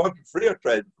Europe. They wanted freer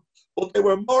trade, but they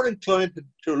were more inclined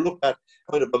to look at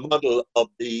kind of a model of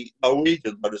the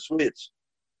Norwegians or the Swedes,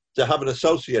 to have an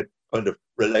associate kind of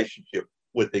relationship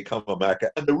with the common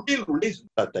market. And the real reason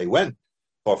that they went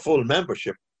for full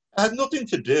membership had nothing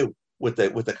to do with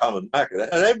the common market.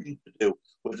 It had everything to do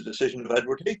with the decision of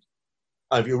Edward Heath.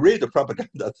 And if you read the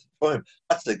propaganda at the time,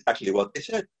 that's exactly what they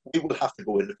said. We will have to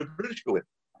go in if the British go in.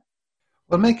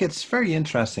 Well, Mick, it's very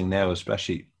interesting now,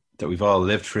 especially that we've all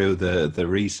lived through the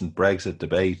recent Brexit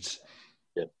debates,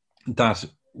 that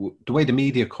the way the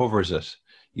media covers it,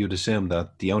 you'd assume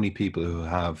that the only people who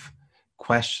have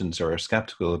questions or are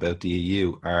sceptical about the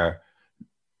EU are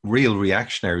real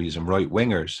reactionaries and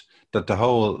right-wingers, that the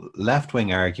whole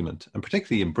left-wing argument, and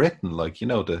particularly in Britain,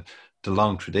 the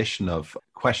long tradition of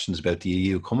questions about the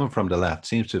EU coming from the left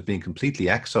seems to have been completely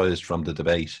excised from the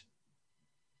debate.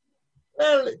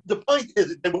 Well, the point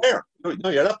is they were. No,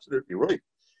 you're absolutely right.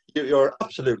 You're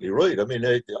absolutely right. I mean,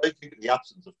 I think in the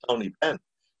absence of Tony Benn,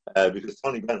 because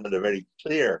Tony Benn had a very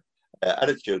clear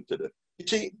attitude to it. You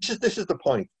see, this is the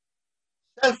point.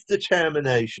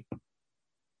 Self-determination.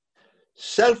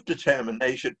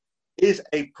 Self-determination is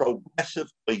a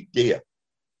progressive idea.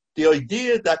 The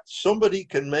idea that somebody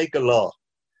can make a law,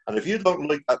 and if you don't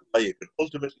like that law, you can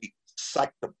ultimately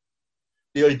sack them.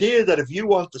 The idea that if you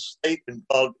want the state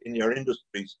involved in your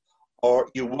industries, or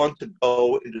you want to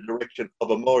go in the direction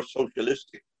of a more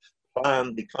socialistic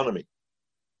planned economy,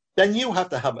 then you have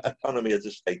to have autonomy as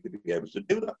a state to be able to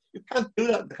do that. You can't do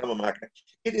that in the common market.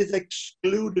 It is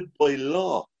excluded by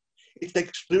law. It's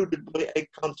excluded by a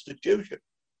constitution,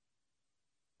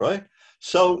 right?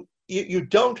 So you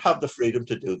don't have the freedom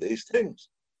to do these things.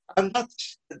 And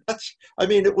that's. I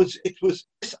mean, it was.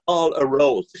 This all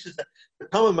arose. The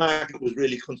common market was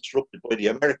really constructed by the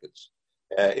Americans,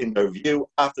 in their view,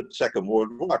 after the Second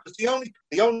World War. Because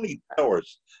the only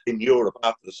powers in Europe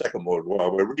after the Second World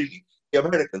War were really the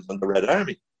Americans and the Red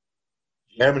Army.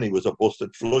 Germany was a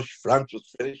busted flush. France was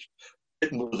finished.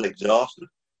 Britain was exhausted.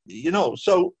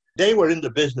 So they were in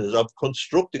the business of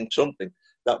constructing something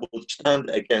that would stand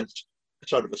against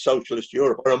sort of a socialist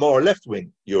Europe or a more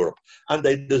left-wing Europe. And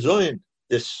they designed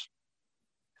this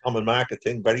common market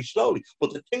thing very slowly.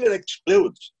 But the thing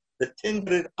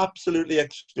it absolutely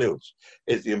excludes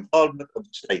is the involvement of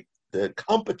the state. The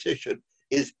competition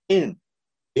is in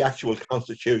the actual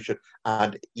constitution,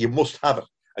 and you must have it,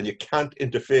 and you can't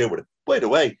interfere with it. By the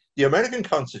way, the American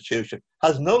Constitution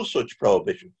has no such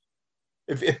prohibition.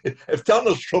 If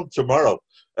Donald Trump tomorrow,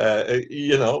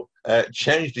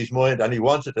 changed his mind and he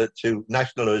wanted to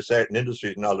nationalize certain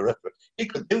industries and all the rest of it, he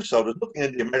could do so. There's nothing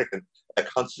in the American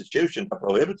Constitution that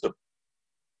prohibits him.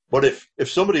 But if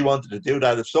somebody wanted to do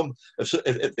that,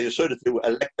 if they decided to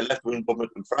elect a left-wing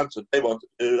government in France and they wanted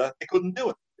to do that, they couldn't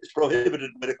do it. It's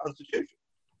prohibited by the Constitution.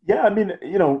 Yeah, I mean,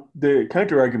 the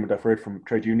counter-argument I've heard from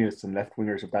trade unionists and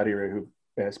left-wingers of that era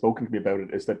who've spoken to me about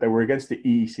it is that they were against the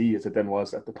EEC as it then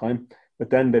was at the time,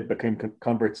 but then they became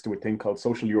converts to a thing called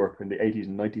Social Europe in the 80s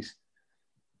and 90s.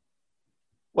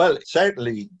 Well,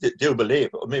 certainly do believe.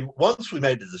 I mean, once we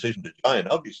made the decision to join,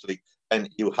 obviously, and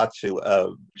you had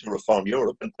to reform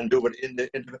Europe and do it in the.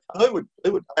 I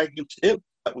would argue still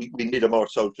that we need a more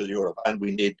social Europe and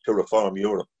we need to reform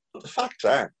Europe. But the facts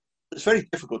are, it's very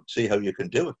difficult to see how you can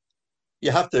do it.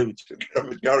 You have to get a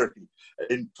majority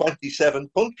in 27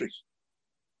 countries.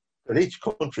 That each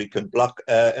country can block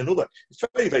another. It's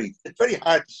very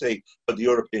hard to say how the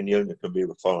European Union can be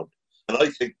reformed. And I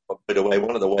think, by the way,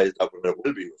 one of the ways that it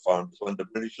will be reformed is when the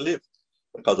British leave.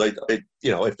 Because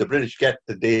if the British get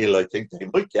the deal, I think they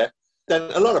might get, then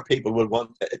a lot of people will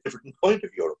want a different kind of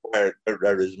Europe where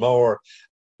there is more,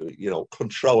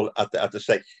 control at the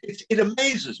state. It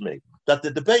amazes me that the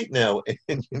debate now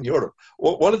in Europe,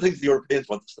 one of the things the Europeans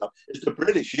want to stop is the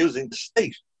British using the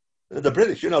state. The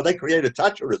British, they created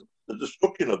Thatcherism, the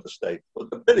destruction of the state. But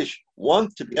the British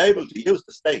want to be able to use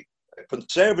the state, a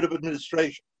conservative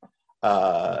administration.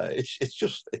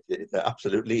 It's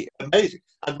absolutely amazing.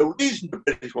 And the reason the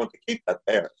British want to keep that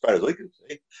there, as far as I can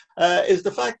see, is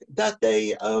the fact that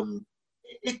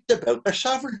it's about their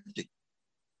sovereignty.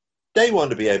 They want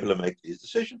to be able to make these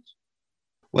decisions.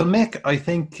 Well, Mick, I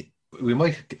think we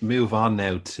might move on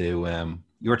now to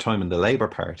your time in the Labour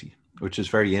Party, which is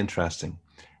very interesting.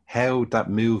 How that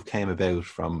move came about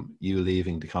from you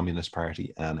leaving the Communist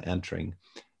Party and entering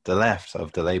the left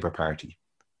of the Labour Party.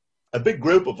 A big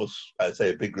group of us, I'd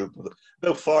say a big group of us,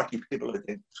 about 40 people, I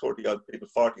think, 40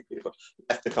 people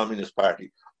left the Communist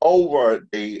Party over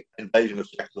the invasion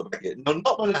of Czechoslovakia. Now,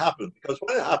 not when it happened, because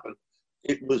when it happened,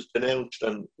 it was denounced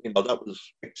and, that was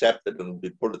accepted and we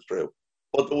put it through.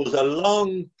 But there was a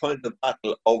long kind of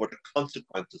battle over the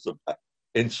consequences of that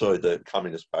inside the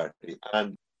Communist Party.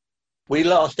 And we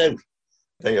lost out.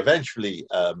 They eventually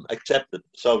accepted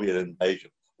the Soviet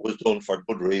invasion was done for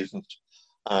good reasons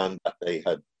and that they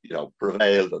had,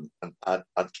 prevailed and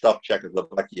stopped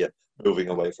Czechoslovakia moving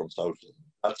away from socialism.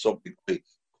 That's something we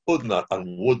could not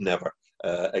and would never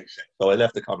accept. So I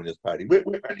left the Communist Party with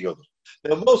many others.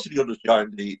 Now, most of the others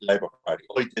joined the Labour Party.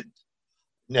 I didn't.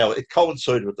 Now, it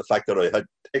coincided with the fact that I had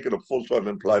taken up full-time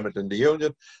employment in the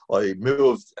union. I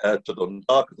moved to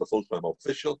Dundalk as a full-time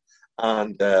official,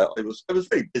 and I was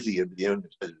very busy in the union, to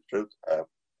tell you the truth.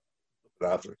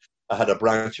 I had a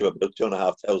branch of about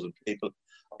 2,500 people.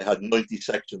 I had 90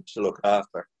 sections to look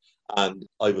after, and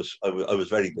I was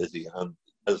very busy. And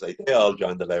as I say, they all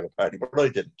joined the Labour Party, but I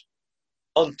didn't.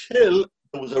 Until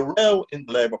there was a row in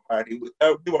the Labour Party.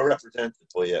 We were represented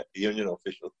by a union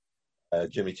official,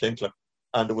 Jimmy Tinkler.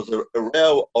 And there was a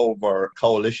row over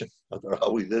coalition, as there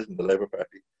always is in the Labour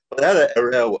Party. But they had a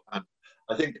row, and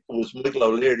I think it was Mick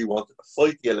O'Reilly wanted to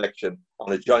fight the election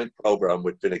on a joint programme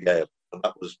with Fine Gael. And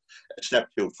that was a step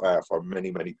too far for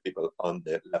many, many people on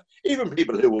the left. Even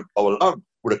people who would go along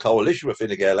with a coalition with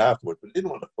Fine Gael afterwards, but didn't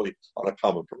want to fight on a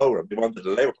common programme. They wanted the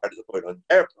Labour Party to fight on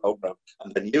their programme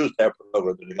and then use their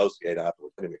programme to negotiate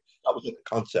afterwards. Anyway, that was the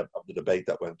concept of the debate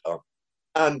that went on.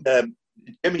 And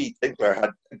Jimmy Tinkler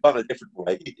had gone a different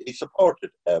way. He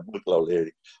supported Mick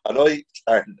O'Reilly. And I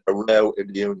started a row in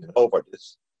the union over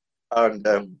this. And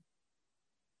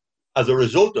as a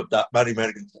result of that, Barry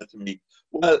Merrigan said to me,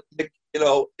 well, Nick,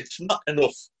 it's not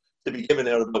enough to be giving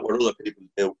out about what other people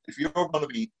do. If you're going to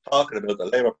be talking about the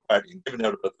Labour Party and giving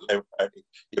out about the Labour Party,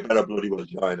 you better bloody well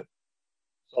join it.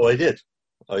 So I did.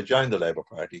 I joined the Labour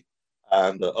Party,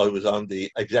 and I was on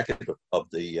the executive of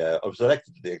I was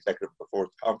elected to the executive of the fourth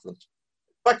conference.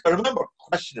 In fact, I remember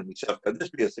questioning myself, can this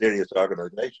be a serious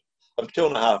organisation? I'm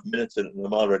 2.5 minutes in and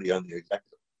I'm already on the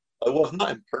executive. I was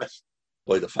not impressed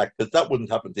by the fact that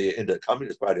wouldn't happen to you in the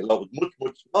Communist Party. Law was much,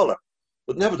 much smaller.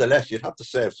 But nevertheless, you'd have to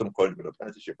serve some kind of an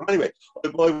apprenticeship. But anyway, I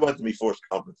went to my first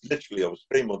conference. Literally, I was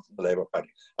 3 months in the Labour Party,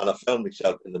 and I found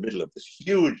myself in the middle of this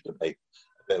huge debate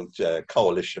about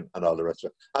coalition and all the rest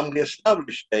of it. And we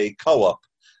established a co-op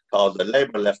called the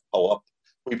Labour Left Co-op.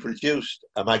 We produced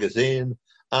a magazine,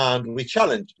 and we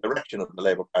challenged the direction of the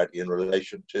Labour Party in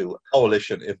relation to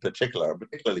coalition in particular,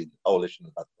 particularly the coalition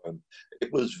at that time.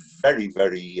 It was very,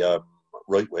 very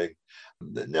right-wing.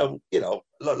 Now, a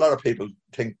lot of people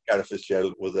think Gareth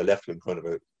Fitzgerald was a left-wing kind of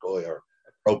a guy or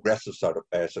a progressive sort of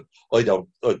person. I don't.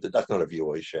 That's not a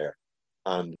view I share.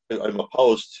 And I'm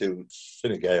opposed to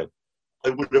Fine Gael. I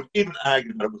would have even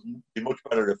argued that it would be much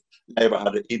better if Labour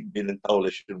had even been in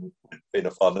coalition with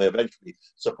Fianna Fáil, and I eventually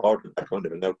supported that kind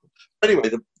of an outcome. Anyway,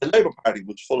 the Labour Party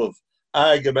was full of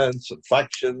arguments and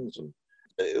factions, and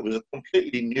it was a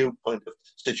completely new kind of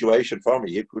situation for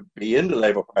me. You could be in the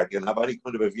Labour Party and have any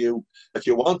kind of a view that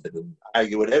you wanted and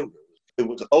argue it out. It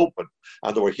was open,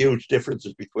 and there were huge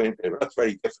differences between people. That's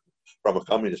very different from a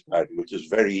Communist Party, which is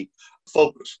very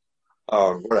focused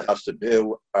on what it has to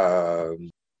do.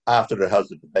 After it has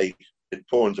the debate, it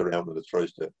turns around and it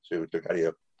tries to carry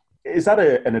out. Is that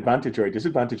an advantage or a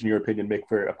disadvantage, in your opinion, Mick,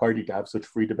 for a party to have such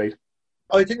free debate?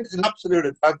 I think it's an absolute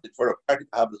advantage for a party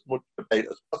to have as much debate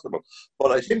as possible.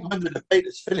 But I think when the debate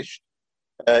is finished,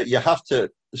 you have to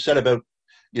set about,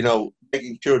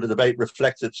 making sure the debate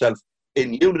reflects itself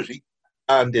in unity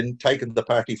and in taking the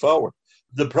party forward.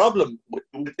 The problem with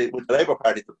the Labour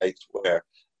Party debates were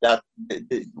that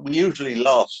we usually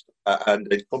lost and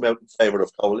they'd come out in favour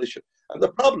of coalition. And the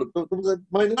problem, there was a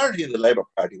minority in the Labour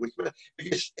Party, which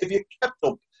if you kept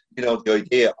up, the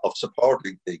idea of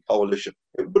supporting the coalition,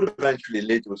 it would eventually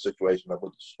lead to a situation that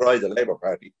would destroy the Labour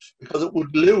Party because it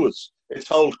would lose its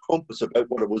whole compass about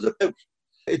what it was about.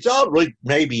 It's all right,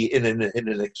 maybe in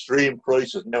an extreme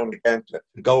crisis now and again, to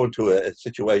go into a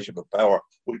situation of power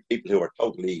with people who have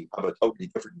a totally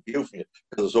different view from you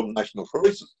because of some national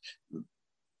crisis.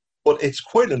 But it's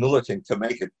quite another thing to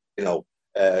make it,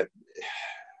 to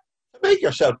make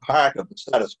yourself part of the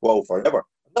status quo forever.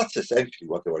 And that's essentially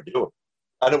what they were doing.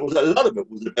 And a lot of it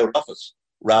was about office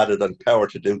rather than power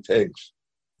to do things.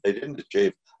 They didn't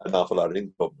achieve an awful lot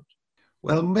in government.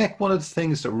 Well, Mick, one of the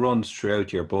things that runs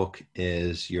throughout your book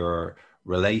is your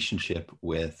relationship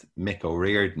with Mick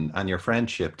O'Reilly and your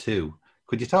friendship too.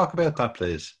 Could you talk about that,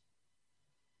 please?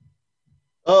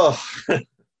 Oh,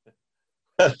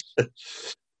 well,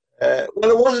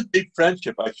 it was a big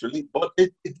friendship, actually, but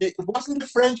it wasn't a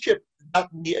friendship that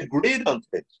we agreed on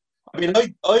things. I mean,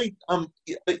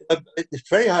 it's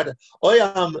very hard.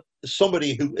 I am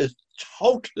somebody who is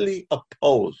totally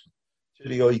opposed to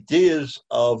the ideas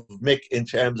of Mick in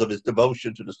terms of his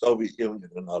devotion to the Soviet Union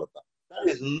and all of that. That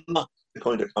is not the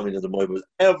kind of communism I was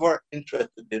ever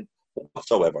interested in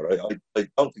whatsoever. I don't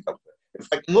think that was it. In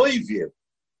fact, my view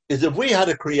is if we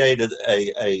had created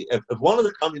if one of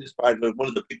the communist parties, one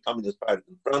of the big communist parties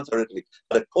in France or Italy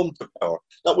had come to power,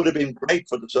 that would have been great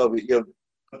for the Soviet Union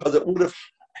because it would have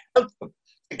helped them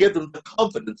to give them the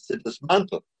confidence to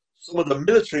dismantle some of the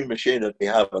military machine that they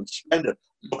have and spend it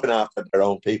looking after their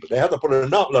own people. They had to put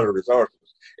an awful lot of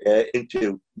resources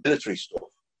into military stuff,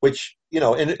 which,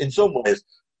 in some ways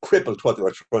crippled what they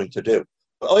were trying to do.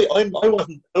 But I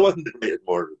wasn't the great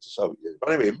admirer of the Soviet Union.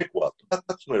 But anyway, Mick was.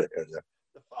 That's neither here nor there.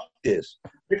 The fact is,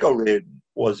 Mick O'Reilly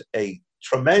was a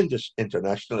tremendous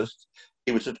internationalist.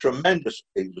 He was a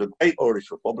great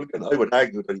Irish Republican. I would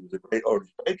argue that he was a great Irish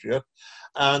patriot.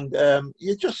 And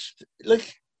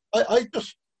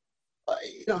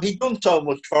he'd done so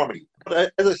much for me.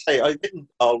 But as I say, I didn't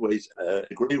always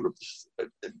agree with this.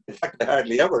 In fact, I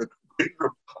hardly ever agreed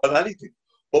on anything.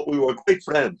 But we were great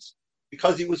friends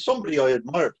because he was somebody I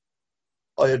admired.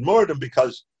 I admired him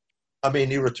because,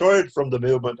 he retired from the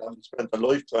movement and spent a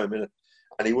lifetime in it,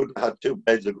 and he wouldn't have had 2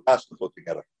 blades of grass to put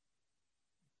together.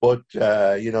 But,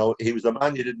 he was a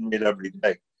man you didn't meet every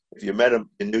day. If you met him,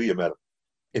 you knew you met him.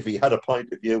 If he had a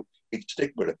point of view, he'd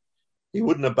stick with it. He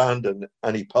wouldn't abandon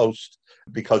any post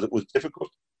because it was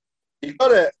difficult. He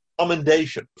got a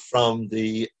commendation from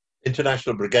the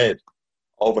International Brigade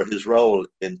over his role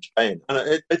in Spain.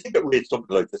 And I think it reads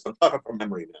something like this. I'm talking from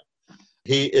memory now.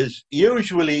 He is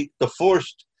usually the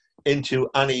first into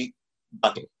any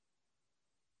battle.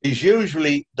 He's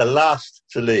usually the last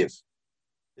to leave.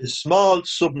 His small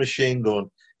submachine gun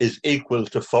is equal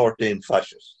to 14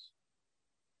 fascists.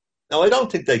 Now, I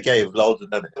don't think they gave loads of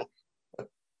them out.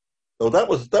 So that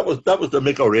was the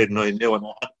Mick O'Reilly I knew, and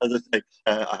as I say,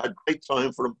 I had great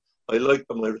time for him. I liked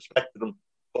him, I respected him,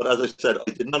 but as I said,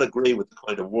 I did not agree with the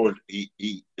kind of world I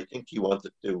think he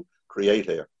wanted to create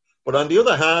here. But on the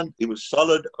other hand, he was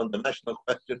solid on the national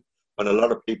question when a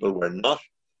lot of people were not.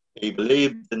 He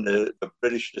believed in the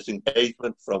British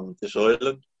disengagement from this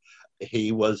island.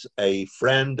 He was a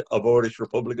friend of Irish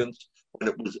Republicans when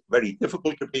it was very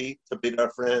difficult to be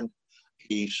their friend.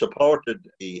 He supported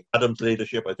the Adams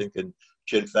leadership, I think, in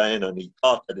Sinn Féin, and he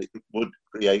thought that it would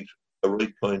create the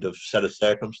right kind of set of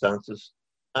circumstances.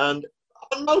 And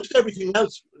on most everything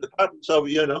else, apart from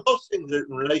Soviet Union, most things in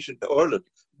relation to Ireland,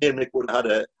 me and Mick would have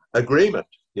had an agreement,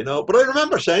 you know. But I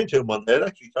remember saying to him one day, I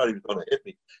actually thought he was going to hit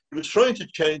me. He was trying to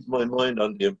change my mind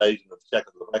on the invasion of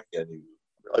Czechoslovakia, and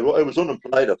I was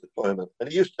unemployed at the time,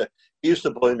 and he used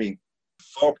to buy me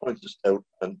 4 pints of stout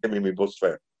and give me bus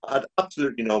fare. I had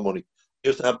absolutely no money. I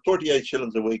used to have 38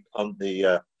 shillings a week on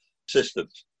the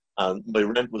assistance, and my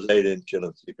rent was 18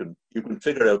 shillings. You can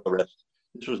figure out the rest.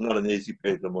 This was not an easy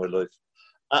period of my life.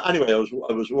 Anyway, I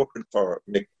was working for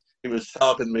Mick. He was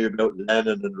talking to me about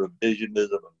Lenin and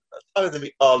revisionism, and talking to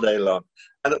me all day long.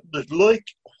 And it was like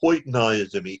white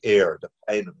noise in my ear, the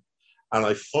pain of it. And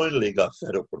I finally got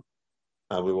fed up with him.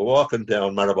 And we were walking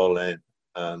down Marylebone Lane,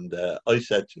 and I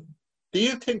said to him, "Do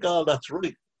you think all that's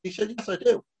right?" He said, "Yes, I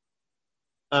do."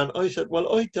 And I said,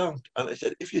 "Well, I don't." And I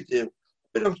said, "If you do,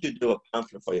 why don't you do a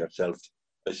pamphlet for yourself?"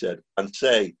 I said, "and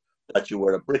say that you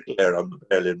were a bricklayer on the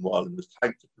Berlin Wall and was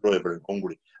tank driver in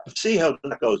Hungary. And see how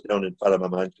that goes down in Panama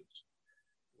Mountains."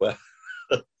 Well,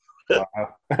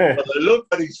 Wow. when I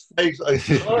looked at his face, I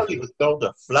saw he was going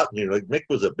to flatten me. Like, Mick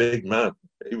was a big man.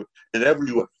 He was, in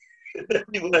every way.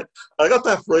 Anyway, I got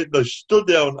that frightened. I stood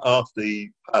down off the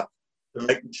path to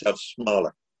make myself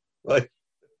smaller, right?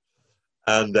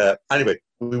 And anyway,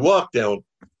 we walked down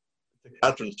to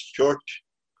Catherine's church,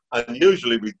 and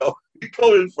usually we go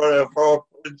in for our 4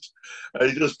 points, and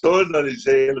he just turned on his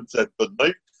heel and said, "Good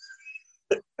night."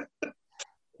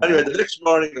 Anyway, the next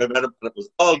morning I met him, and it was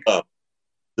all gone.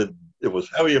 It was,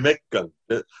 "How are you, Mick?" And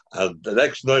the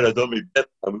next night I done my bit,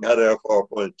 and we had our 4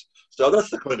 points. So that's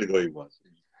the kind of guy he was.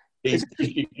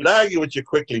 He could argue with you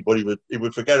quickly, but he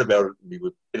would forget about it. And he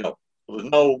would, you know, there was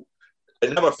no. I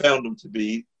never found him to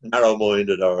be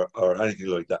narrow-minded or anything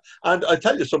like that. And I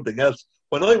tell you something else.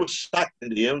 When I was sacked in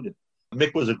the Union,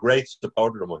 Mick was a great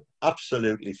supporter of mine.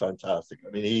 Absolutely fantastic.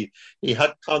 I mean, he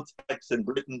had contacts in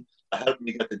Britain that helped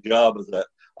me get the job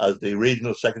as the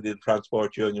regional secretary of the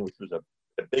Transport Union, which was a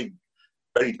big,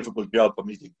 very difficult job for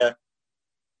me to get.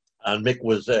 And Mick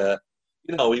was,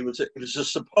 you know, he was a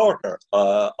supporter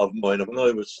of mine. And when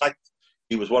I was sacked,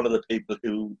 he was one of the people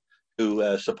who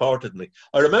supported me.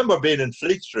 I remember being in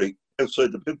Fleet Street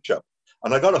outside the book shop,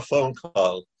 and I got a phone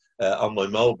call on my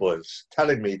mobiles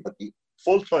telling me that the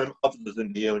full-time officers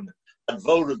in the union had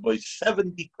voted by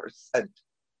 70%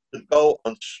 to go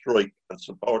on strike and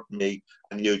support me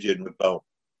and Eugene McGowan.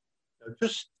 Now,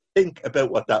 just think about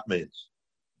what that means.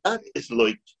 That is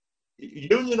like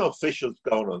union officials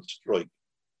going on strike.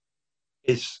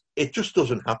 It just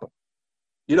doesn't happen.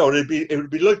 You know, it would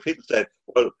be like people said,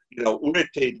 "Well, you know, we're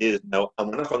TDs now, and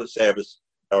we're not going to service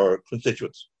our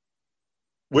constituents.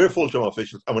 We're full-time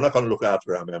officials, and we're not going to look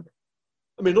after our members."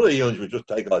 I mean, other unions would just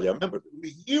take all your members. It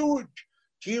was a huge,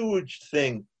 huge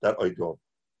thing that I done.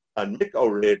 And Mick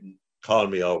O'Reilly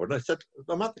called me over, and I said,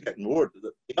 "I'm after getting word to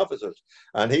the officers."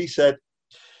 And he said,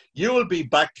 "You will be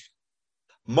back.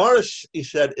 Morris," he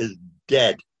said, "is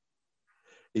dead."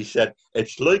 He said,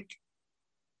 "It's like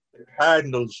the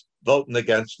Cardinals voting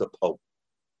against the Pope.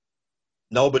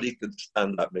 Nobody can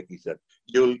stand that," Mick. He said,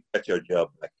 "You'll get your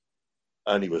job back."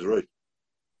 And he was right.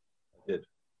 I did.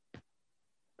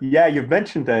 Yeah, you've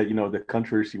mentioned you know, the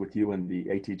controversy with you and the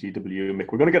ATGW,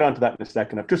 Mick. We're going to get onto that in a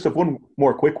second. I've just have one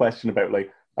more quick question about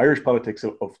like Irish politics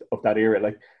of that era.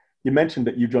 Like, you mentioned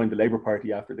that you joined the Labour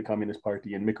Party after the Communist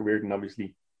Party, and Mick O'Reilly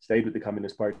obviously stayed with the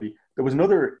Communist Party. There was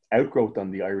another outgrowth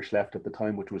on the Irish left at the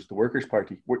time, which was the Workers'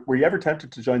 Party. Were you ever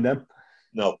tempted to join them?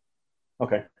 No.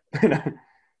 Okay.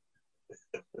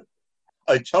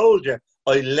 I told you,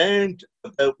 I learned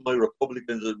about my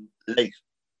republicanism late.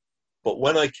 But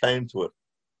when I came to it,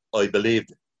 I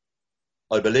believed it.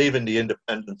 I believe in the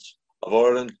independence of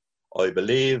Ireland. I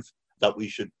believe that we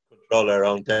should control our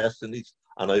own destinies.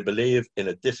 And I believe in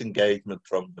a disengagement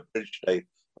from the British state,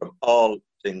 from all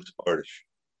things Irish.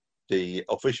 The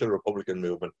official Republican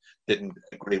movement didn't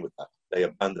agree with that. They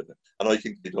abandoned it. And I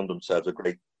think they've done themselves a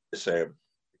great the same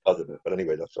because of it. But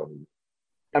anyway, that's only.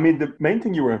 I mean, the main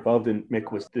thing you were involved in,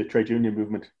 Mick, was the trade union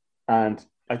movement. And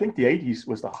I think the 80s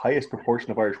was the highest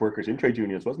proportion of Irish workers in trade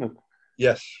unions, wasn't it?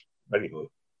 Yes, very good.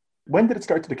 When did it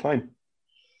start to decline?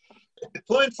 It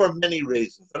declined for many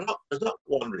reasons. There's not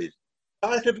one reason.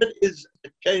 Part of it is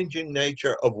the changing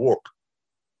nature of work.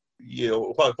 You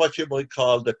know, what you might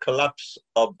call the collapse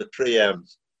of the three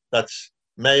M's. That's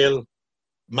mail,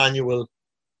 manual,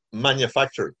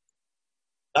 manufacturing.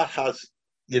 That has,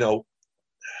 you know,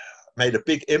 made a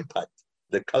big impact.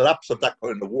 The collapse of that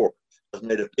kind of work has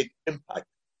made a big impact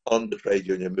on the trade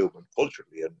union movement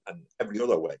culturally and every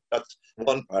other way. That's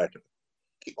one part of it.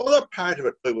 The other part of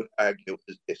it, I would argue,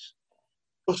 is this.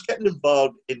 It was getting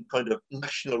involved in kind of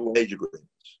national wage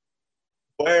agreements,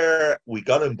 where we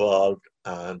got involved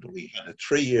and we had a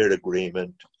 3-year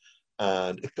agreement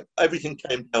and everything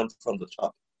came down from the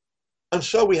top. And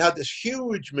so we had this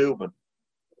huge movement,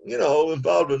 you know,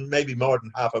 involving maybe more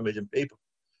than 500,000 people,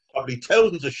 probably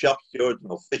thousands of shop stewards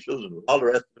and officials and all the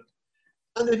rest of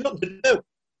it. And they had nothing to do.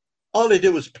 All they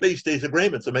do is police these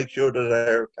agreements and make sure that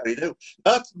they're carried out.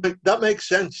 That makes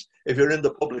sense if you're in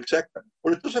the public sector,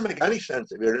 but it doesn't make any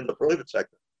sense if you're in the private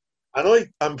sector. And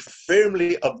I am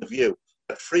firmly of the view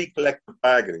that free collective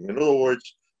bargaining, in other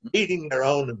words, meeting your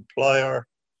own employer,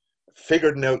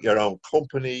 figuring out your own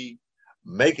company,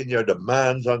 making your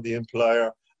demands on the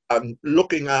employer, and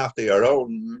looking after your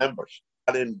own members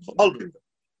and involving them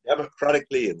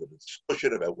democratically in the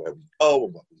discussion about where we go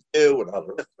and what we do and all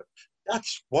the rest of it.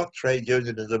 That's what trade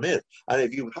unionism is. And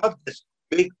if you have this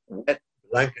big wet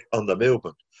blanket on the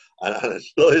movement and it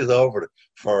lies over it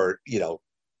for,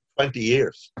 20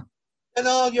 years, then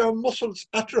all your muscles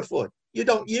atrophy. You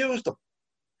don't use them.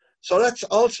 So that's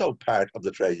also part of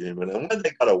the trade union. And when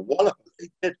they got a wallop, they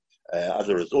did, as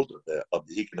a result of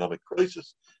the economic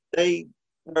crisis, they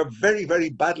were very,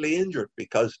 very badly injured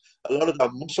because a lot of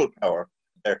their muscle power,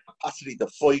 their capacity to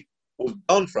fight, was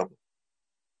gone from them.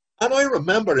 And I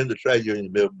remember in the trade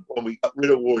union movement when we got rid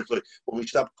of words like when we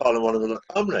stopped calling one another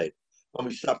comrade, when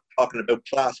we stopped talking about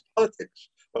class politics,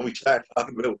 when we started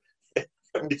talking about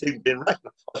everything being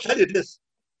rational. I'll tell you this,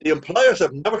 the employers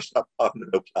have never stopped talking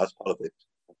about class politics.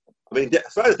 I mean,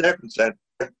 as far as they're concerned,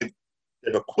 they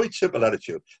have a quite simple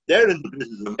attitude. They're in the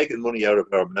business of making money out of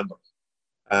our members.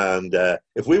 And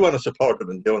if we want to support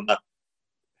them in doing that,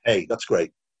 hey, that's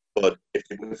great. But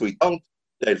if we don't,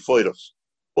 they'll fight us.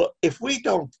 But if we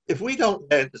don't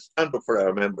learn to stand up for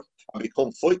our members and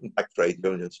become fighting back trade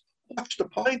unions, what's the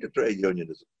point of trade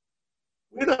unionism?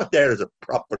 We're not there as a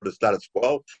prop for the status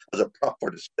quo, as a prop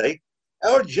for the state.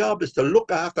 Our job is to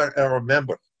look after our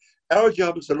members. Our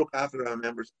job is to look after our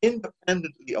members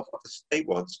independently of what the state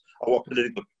wants or what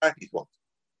political parties want.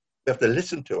 We have to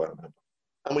listen to our members.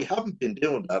 And we haven't been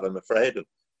doing that, I'm afraid. And,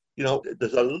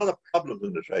 there's a lot of problems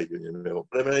in the trade union movement.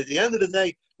 But I mean, at the end of the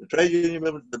day, the trade union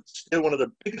movement is still one of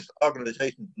the biggest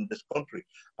organizations in this country.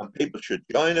 And people should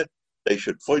join it. They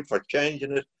should fight for change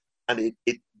in it. And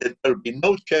there'll be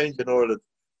no change in Ireland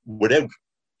without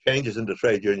changes in the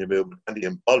trade union movement and the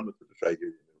involvement of the trade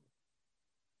union movement.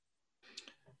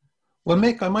 Well,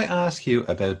 Mick, I might ask you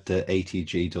about the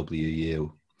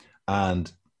ATGWU.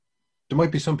 And there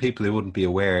might be some people who wouldn't be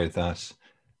aware that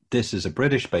this is a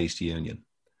British-based union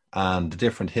and the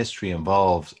different history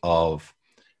involved of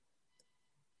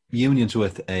unions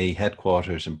with a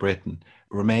headquarters in Britain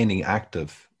remaining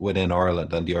active within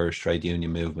Ireland and the Irish trade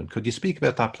union movement. Could you speak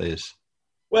about that, please?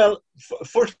 Well,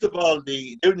 first of all,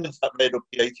 the unions that made up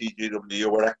the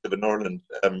ATGWU were active in Ireland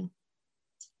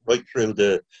right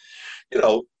through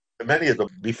many of them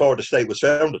before the state was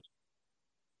founded.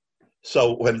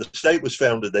 So when the state was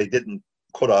founded, they didn't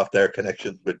cut off their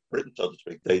connections with Britain, so to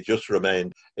speak. They just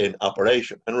remained in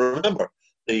operation. And remember,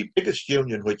 the biggest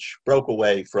union which broke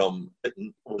away from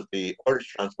Britain was the Irish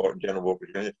Transport and General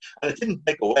Workers Union. And it didn't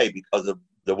break away because of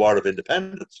the War of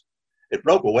Independence. It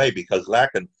broke away because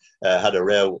Larkin had a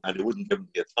row and it wouldn't give him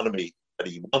the autonomy that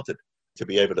he wanted to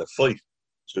be able to fight,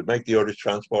 to make the Irish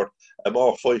Transport a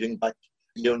more fighting back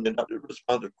union that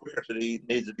responded quicker to the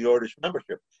needs of the Irish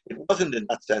membership. It wasn't in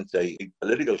that sense a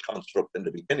political construct in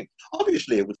the beginning.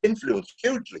 Obviously, it was influenced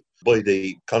hugely by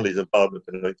the Connolly's involvement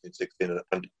in 1916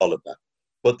 and all of that.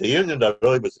 But the union that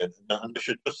I was in, and I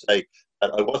should just say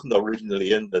that I wasn't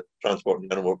originally in the Transport and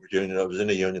General Workers Union, I was in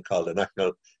a union called the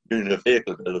National Union of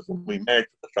Vehicle Builders, and we merged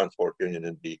with the Transport Union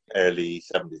in the early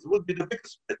 70s. It would be the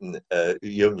biggest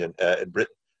union in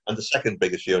Britain and the second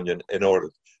biggest union in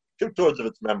Ireland. 2/3 of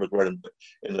its members were in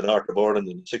the north of Ireland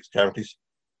in 6 counties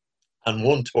and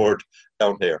 1/3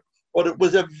 down here. But it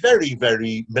was a very,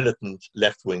 very militant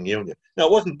left-wing union. Now,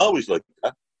 it wasn't always like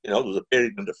that. You know, there was a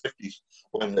period in the 50s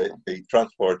when the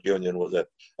Transport Union was a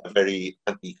very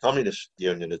anti-communist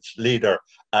union. Its leader,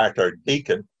 Arthur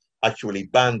Deakin, actually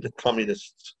banned the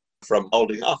communists from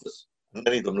holding office. And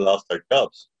many of them lost their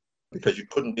jobs because you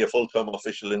couldn't be a full-time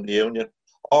official in the union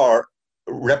or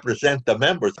represent the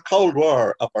members. The Cold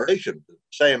War operation, the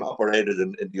same operated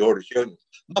in the Irish Union,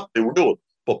 not by rule,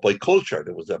 but by culture.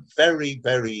 There was a very,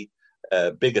 very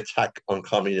big attack on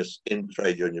communists in the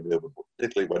trade union movement,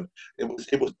 particularly when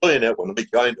it was dying out when we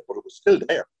joined it, but it was still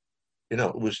there. You know,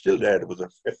 it was still there. There was a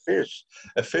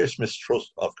fierce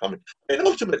mistrust of communists. And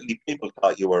ultimately, people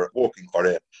thought you were working for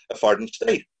a foreign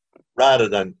state rather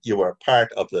than you were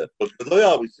part of the. Because I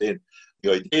always say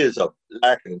the ideas of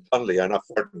Larkin and Connolly are not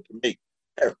foreign to me.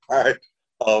 They're part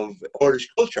of Irish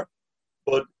culture.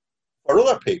 But for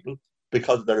other people,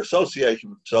 because of their association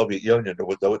with the Soviet Union, or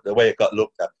with the way it got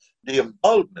looked at, the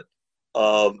involvement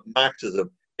of Marxism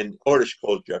in Irish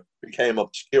culture became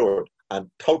obscured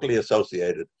and totally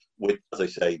associated with, as I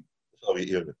say, the Soviet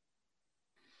Union.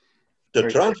 The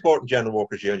Transport and General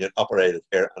Workers Union operated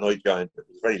here, and I joined it. It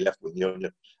was a very left-wing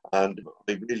union, and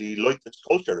I really liked its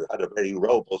culture. It had a very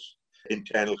robust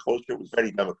internal culture. It was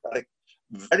very democratic,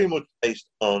 very much based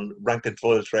on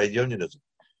rank-and-file trade unionism,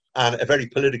 and a very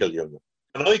political union.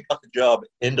 And I got the job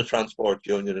in the Transport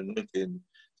Union in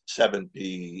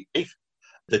 1978.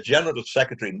 The General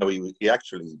Secretary, no, he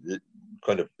actually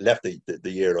kind of left the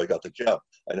year I got the job.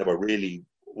 I never really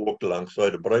worked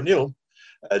alongside him, but I knew him.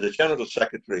 The General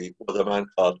Secretary was a man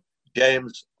called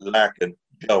James Larkin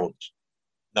Jones,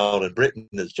 known in Britain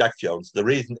as Jack Jones. The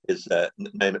reason is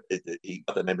he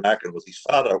got the name Larkin was his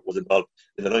father was involved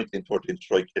in the 1913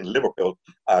 strike in Liverpool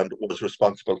and was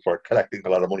responsible for collecting a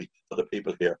lot of money for the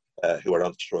people here who were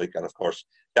on strike. And of course,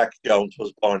 Jack Jones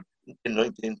was born in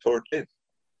 1913.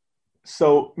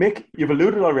 So, Mick, you've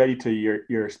alluded already to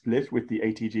your split with the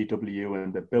ATGW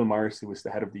and that Bill Morris, who was the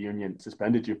head of the union,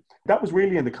 suspended you. That was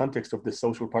really in the context of the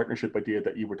social partnership idea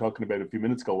that you were talking about a few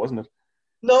minutes ago, wasn't it?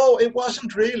 No, it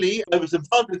wasn't really. I was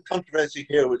involved in controversy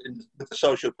here with the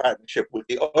social partnership with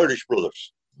the Irish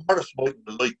brothers. Morris mightn't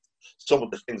have liked some of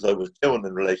the things I was doing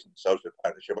in relation to social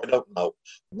partnership. I don't know.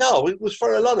 No, it was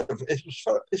for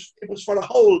a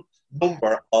whole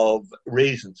number of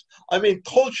reasons. I mean,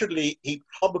 culturally, he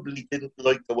probably didn't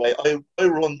like the way I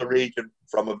run the region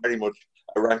from a very much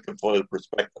a rank and file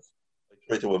perspective. I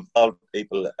try to involve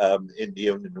people in the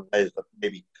union in ways that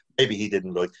maybe he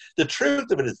didn't like. The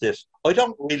truth of it is this: I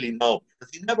don't really know,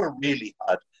 because he never really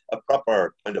had a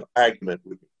proper kind of argument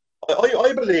with me.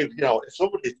 I believe, you know, if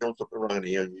somebody's doing something wrong in the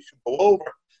union, you should go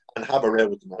over and have a row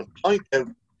with them and point out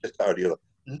this or the other.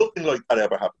 Nothing like that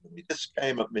ever happened to me. This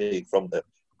came at me from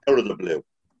out of the blue,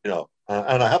 you know.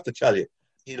 And I have to tell you,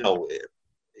 you know,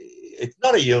 it's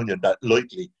not a union that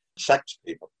lightly sacks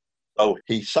people. So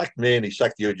he sacked me and he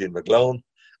sacked Eugene McGlone,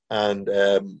 and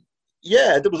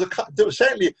yeah, there was a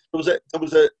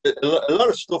lot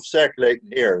of stuff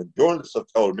circulating here, and journalists have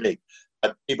told me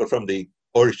that people from the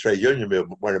Irish trade union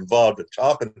movement were involved in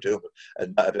talking to him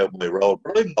and about my role,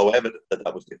 but I have no evidence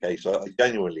that was the case. I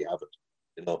genuinely haven't,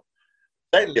 you know.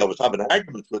 Certainly, I was having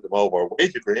arguments with them over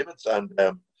wage agreements, and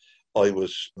I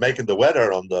was making the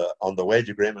weather on the wage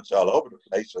agreements all over the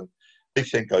place, and I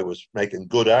think I was making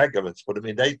good arguments. But I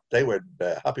mean, they weren't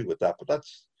happy with that. But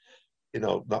that's, you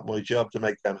know, not my job to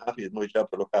make them happy. It's my job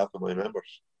to look after my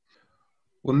members.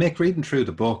 Well, Mick, reading through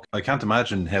the book, I can't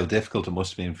imagine how difficult it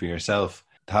must have been for yourself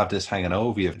to have this hanging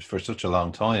over you for such a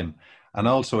long time. And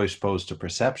also, I suppose, the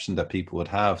perception that people would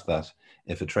have that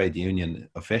if a trade union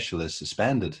official is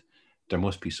suspended, there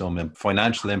must be some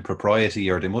financial impropriety,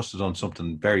 or they must have done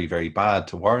something very, very bad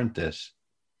to warrant this.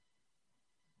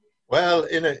 Well,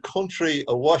 in a country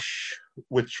awash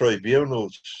with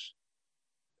tribunals,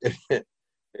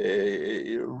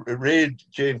 read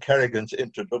Jane Kerrigan's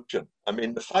introduction. I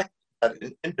mean, the fact that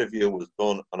an interview was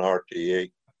done on RTE,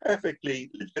 a perfectly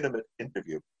legitimate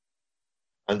interview,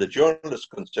 and the journalist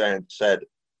concerned said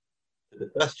to the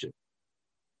question,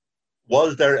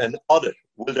 was there an audit?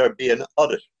 Will there be an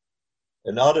audit?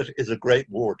 An audit is a great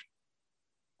word.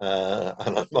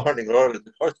 And on Morning Ireland,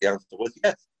 of course, the answer was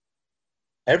yes.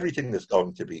 Everything is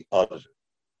going to be audited,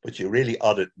 but you really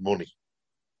audit money.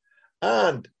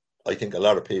 And I think a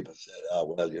lot of people said, oh,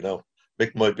 well, you know,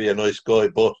 Mick might be a nice guy,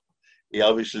 but he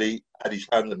obviously had his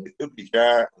hand in the cookie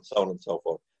jar and so on and so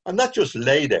forth. And that just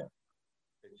lay there.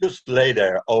 It just lay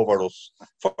there over us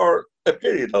for a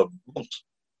period of months.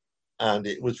 And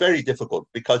it was very difficult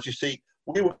because, you see,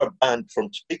 we were banned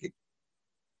from speaking.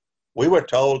 We were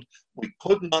told we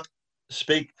could not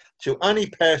speak to any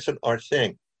person or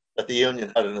thing that the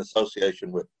union had an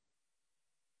association with.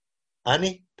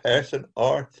 Any person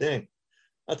or thing.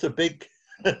 That's a big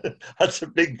That's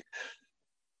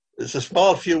it's a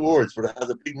small few words, but it has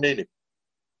a big meaning.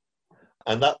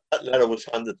 And that letter was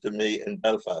handed to me in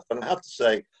Belfast. And I have to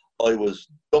say, I was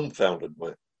dumbfounded by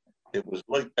it. It was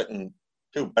like getting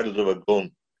 2 barrels of a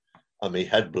gun and my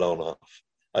head blown off.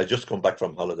 I just come back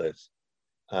from holidays.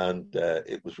 And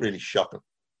it was really shocking.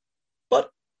 But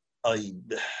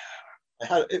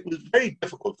it was very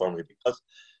difficult for me because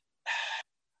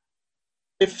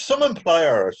if some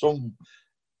employer or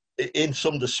in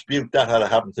some dispute that had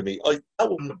happened to me, that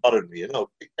wouldn't have bothered me,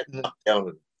 getting knocked down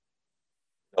and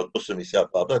dusting myself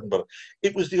off. But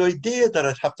it was the idea that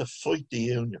I'd have to fight the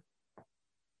union.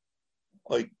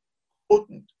 I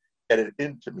couldn't get it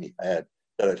into my head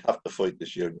that I'd have to fight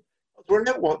this union. We're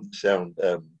not wanting to sound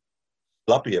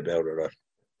sloppy about it.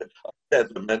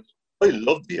 I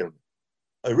love the union.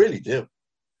 I really do.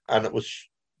 And it was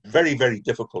very, very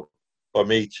difficult for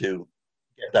me to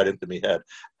get that into my head.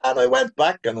 And I went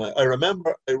back and I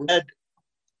remember I read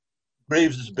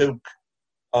Greaves's book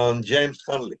on James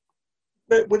Connolly.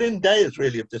 Within days,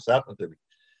 really, of this happened to me.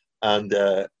 And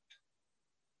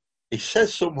he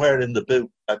says somewhere in the book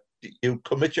that you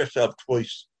commit yourself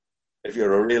twice if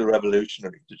you're a real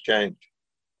revolutionary to change.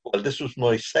 Well, this was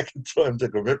my second time to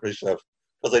commit myself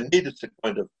because I needed to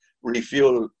kind of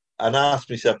refuel and ask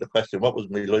myself the question, what was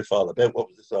my life all about? What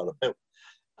was this all about?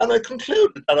 And I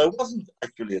concluded that I wasn't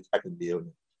actually attacking the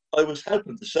union. I was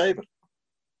helping to save it.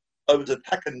 I was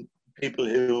attacking people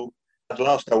who had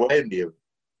lost their way in the union.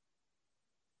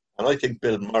 And I think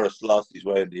Bill Morris lost his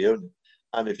way in the union.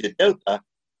 And if you doubt that,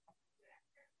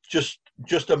 just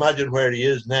imagine where he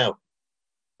is now.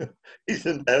 He's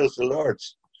in the House of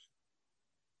Lords.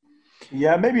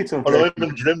 Yeah, maybe it's unfair. Well, I'm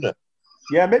in Drimna.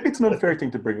 Yeah, maybe it's an unfair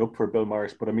thing to bring up for Bill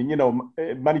Morris, but I mean,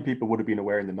 many people would have been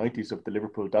aware in the 90s of the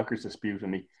Liverpool Dockers dispute,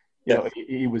 and he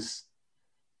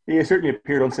certainly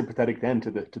appeared unsympathetic then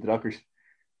to the Dockers.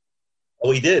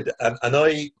 Oh, he did, and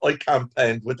I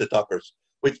campaigned with the Dockers,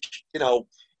 which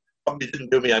probably didn't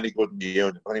do me any good in the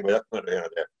union. Anyway, that's not there.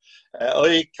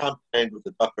 I campaigned with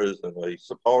the Dockers, and I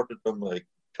supported them. I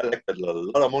collected a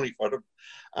lot of money for them,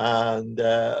 and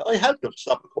I helped them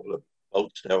stop a couple of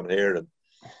votes down here, and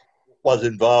was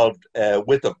involved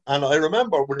with them. And I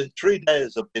remember within 3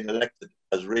 days of being elected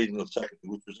as regional secretary,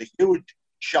 which was a huge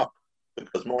shock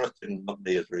because Morris didn't want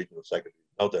me as regional secretary,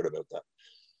 no doubt about that.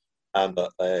 And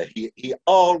he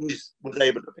always was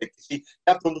able to pick. See, you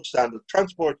have to understand the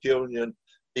transport union,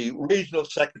 the regional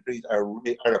secretaries are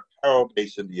a power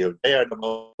base in the union. They are the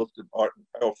most important,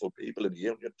 powerful people in the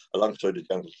union alongside the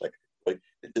general secretary. Right?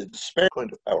 It's a spare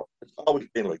kind of power. It's always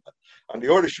been like that. And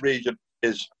the Irish region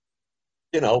is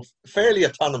fairly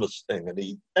autonomous thing, and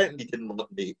he certainly didn't want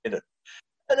me in it.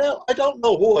 And I don't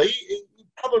know why. He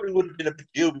probably would have been a bit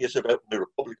dubious about my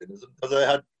republicanism because I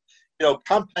had,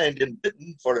 campaigned in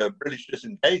Britain for a British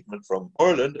disengagement from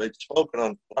Ireland. I'd spoken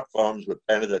on platforms with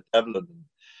Benedict Evelyn and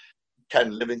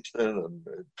Ken Livingstone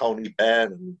and Tony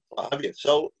Benn and what have you.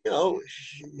 So,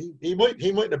 he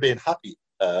might have been happy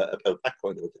about that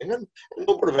kind of thing. And a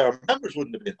number of our members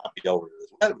wouldn't have been happy over it as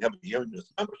well. We have a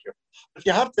unionist membership. But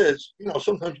you have to,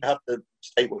 sometimes you have to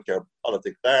state what your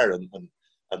politics are, and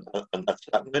that's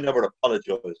that. And I never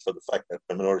apologise for the fact that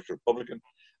I'm an Irish Republican.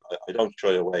 I don't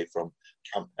shy away from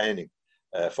campaigning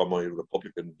for my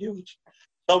Republican views.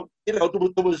 So, there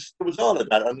was all of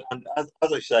that. And as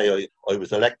I say, I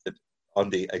was elected on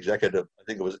the executive, I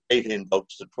think it was 18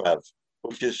 votes to 12,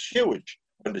 which is huge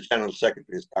when the General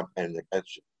Secretary is campaigning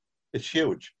against you. It's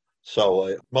huge.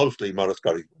 So mostly Morris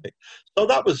got his way. So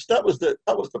that was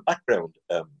the background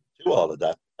to all of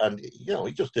that. And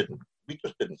we just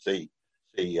didn't see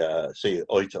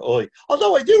eye to eye.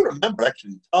 Although I do remember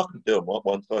actually talking to him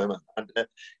one time, and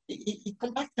he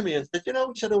come back to me and said, he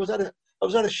said I was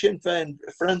at a Sinn Féin,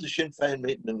 a Friends of Sinn Féin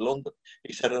meeting in London.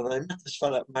 He said, and I met this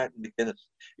fella, Martin McGuinness.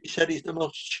 He said he's the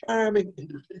most charming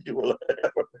individual I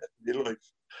ever met in my life.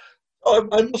 I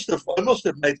must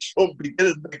have made some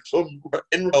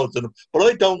inroads in them, but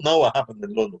I don't know what happened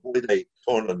in London, why they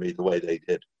turned on me the way they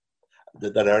did.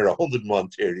 There are 101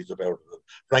 theories about it.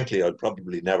 Frankly, I'd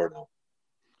probably never know.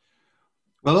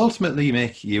 Well, ultimately,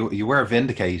 Mick, you were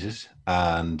vindicated,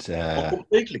 and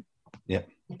completely, yeah,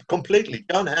 completely.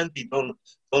 John Handy done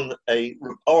a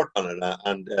report on it,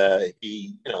 and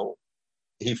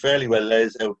he fairly well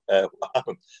lays out what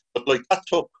happened. But that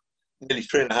took nearly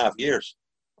 3.5 years.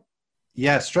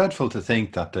 Yeah, it's dreadful to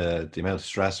think that the amount of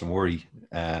stress and worry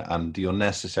and the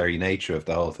unnecessary nature of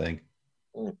the whole thing.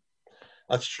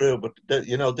 That's true, but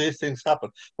these things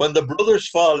happen. When the brothers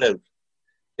fall out,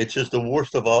 it's just the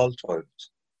worst of all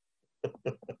times.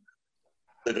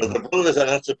 Because the brothers are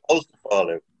not supposed to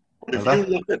fall out.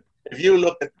 But if you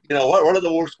look at, what are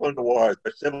the worst kind of wars?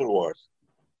 They're civil wars.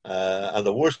 And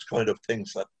the worst kind of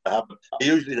things that happen,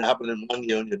 usually they happen in one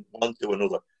union, one to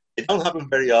another. They don't happen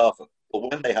very often,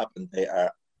 but when they happen, they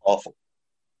are awful.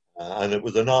 And it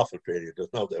was an awful period,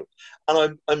 there's no doubt.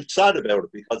 And I'm sad about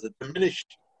it because it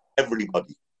diminished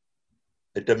everybody.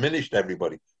 It diminished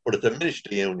everybody, but it diminished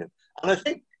the union. And I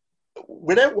think,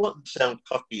 without wanting to sound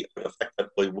cocky or the fact that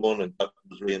I won and that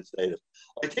was reinstated,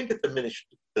 I think it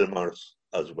diminished Bill Morris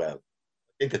as well.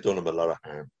 I think it done him a lot of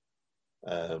harm.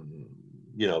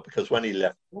 Because when he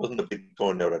left, there wasn't a big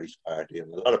turnout at his party,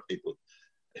 and a lot of people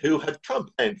who had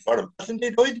campaigned for him, as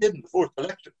indeed I did in the fourth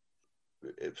election,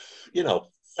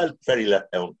 felt very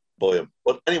let down by him.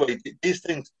 But anyway, these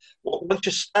things, once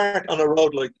you start on a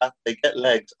road like that, they get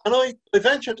legs. And I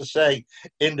venture to say,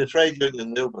 in the trade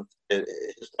union movement,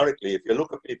 historically, if you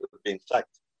look at people being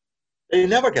sacked, they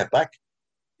never get back.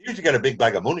 You usually get a big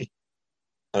bag of money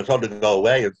and told them to go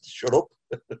away and shut up.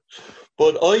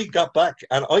 But I got back,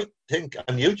 and I think,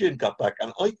 and Eugene got back,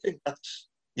 and I think that's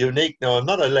unique. Now, I'm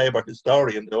not a Labour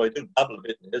historian, though I do dabble a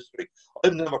bit in history.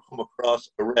 I've never come across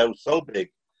a row so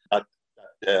big that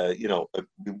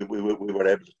we were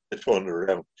able to turn it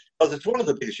around, because it's one of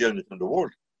the biggest unions in the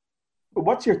world.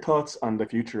 What's your thoughts on the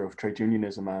future of trade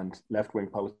unionism and left-wing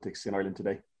politics in Ireland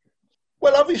today?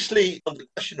 Well, obviously, on the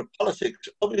question of politics,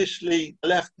 obviously, the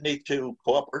left need to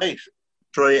cooperate,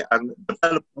 try and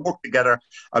develop, work together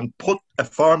and put a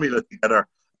formula together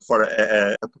for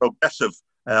a progressive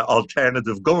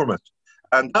alternative government.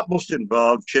 And that must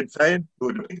involve Sinn Féin, who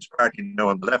are the biggest party now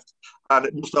on the left, and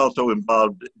it must also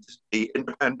involve the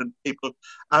independent people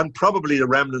and probably the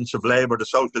remnants of Labour, the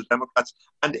Social Democrats,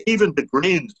 and even the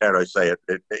Greens, dare I say it,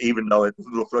 even though it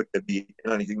doesn't look like they'd be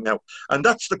in anything now. And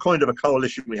that's the kind of a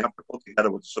coalition we have to put together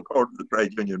with the support of the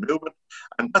trade union movement.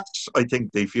 And that's, I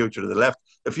think, the future of the left.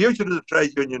 The future of the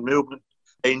trade union movement,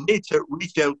 they need to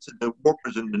reach out to the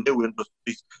workers in the new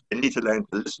industries. They need to learn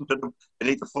to listen to them. They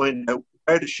need to find out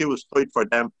where the shoe is tight for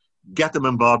them, get them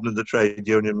involved in the trade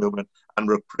union movement, and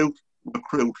recruit.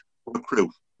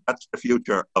 That's the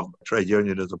future of trade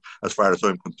unionism, as far as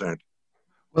I'm concerned.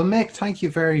 Well, Mick, thank you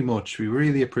very much. We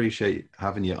really appreciate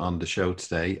having you on the show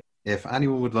today. If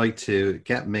anyone would like to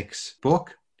get Mick's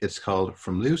book, it's called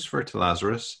From Lucifer to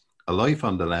Lazarus, A Life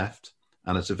on the Left,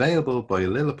 and it's available by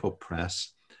Lilliput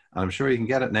Press. And I'm sure you can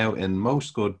get it now in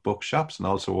most good bookshops and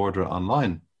also order it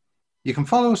online. You can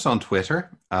follow us on Twitter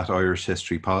at Irish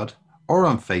History Pod or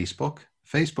on Facebook,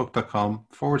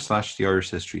 facebook.com/The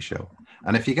Irish History Show.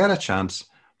 And if you get a chance,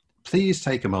 please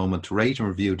take a moment to rate and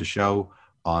review the show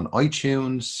on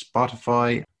iTunes,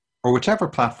 Spotify, or whichever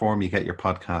platform you get your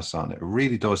podcasts on. It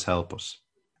really does help us.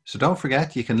 So don't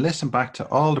forget, you can listen back to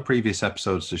all the previous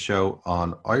episodes of the show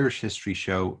on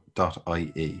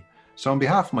irishhistoryshow.ie. So on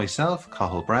behalf of myself,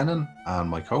 Cathal Brennan, and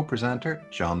my co-presenter,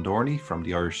 John Dorney from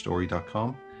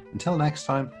theirishstory.com, until next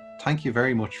time, thank you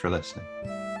very much for listening.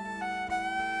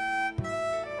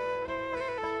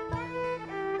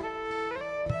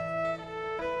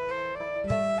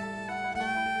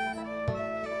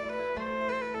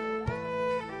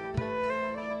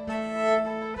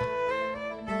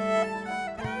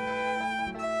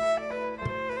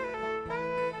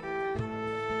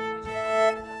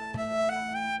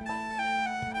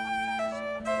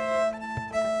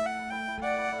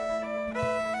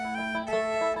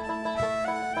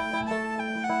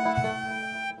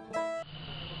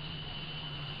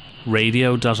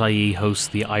 Radio.ie hosts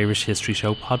the Irish History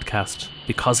Show podcast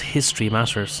because history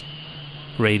matters.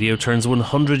 Radio turns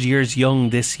 100 years young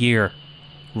this year.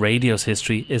 Radio's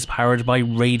history is powered by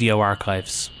Radio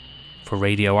Archives. For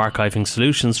radio archiving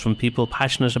solutions from people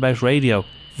passionate about radio,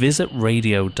 visit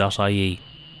radio.ie.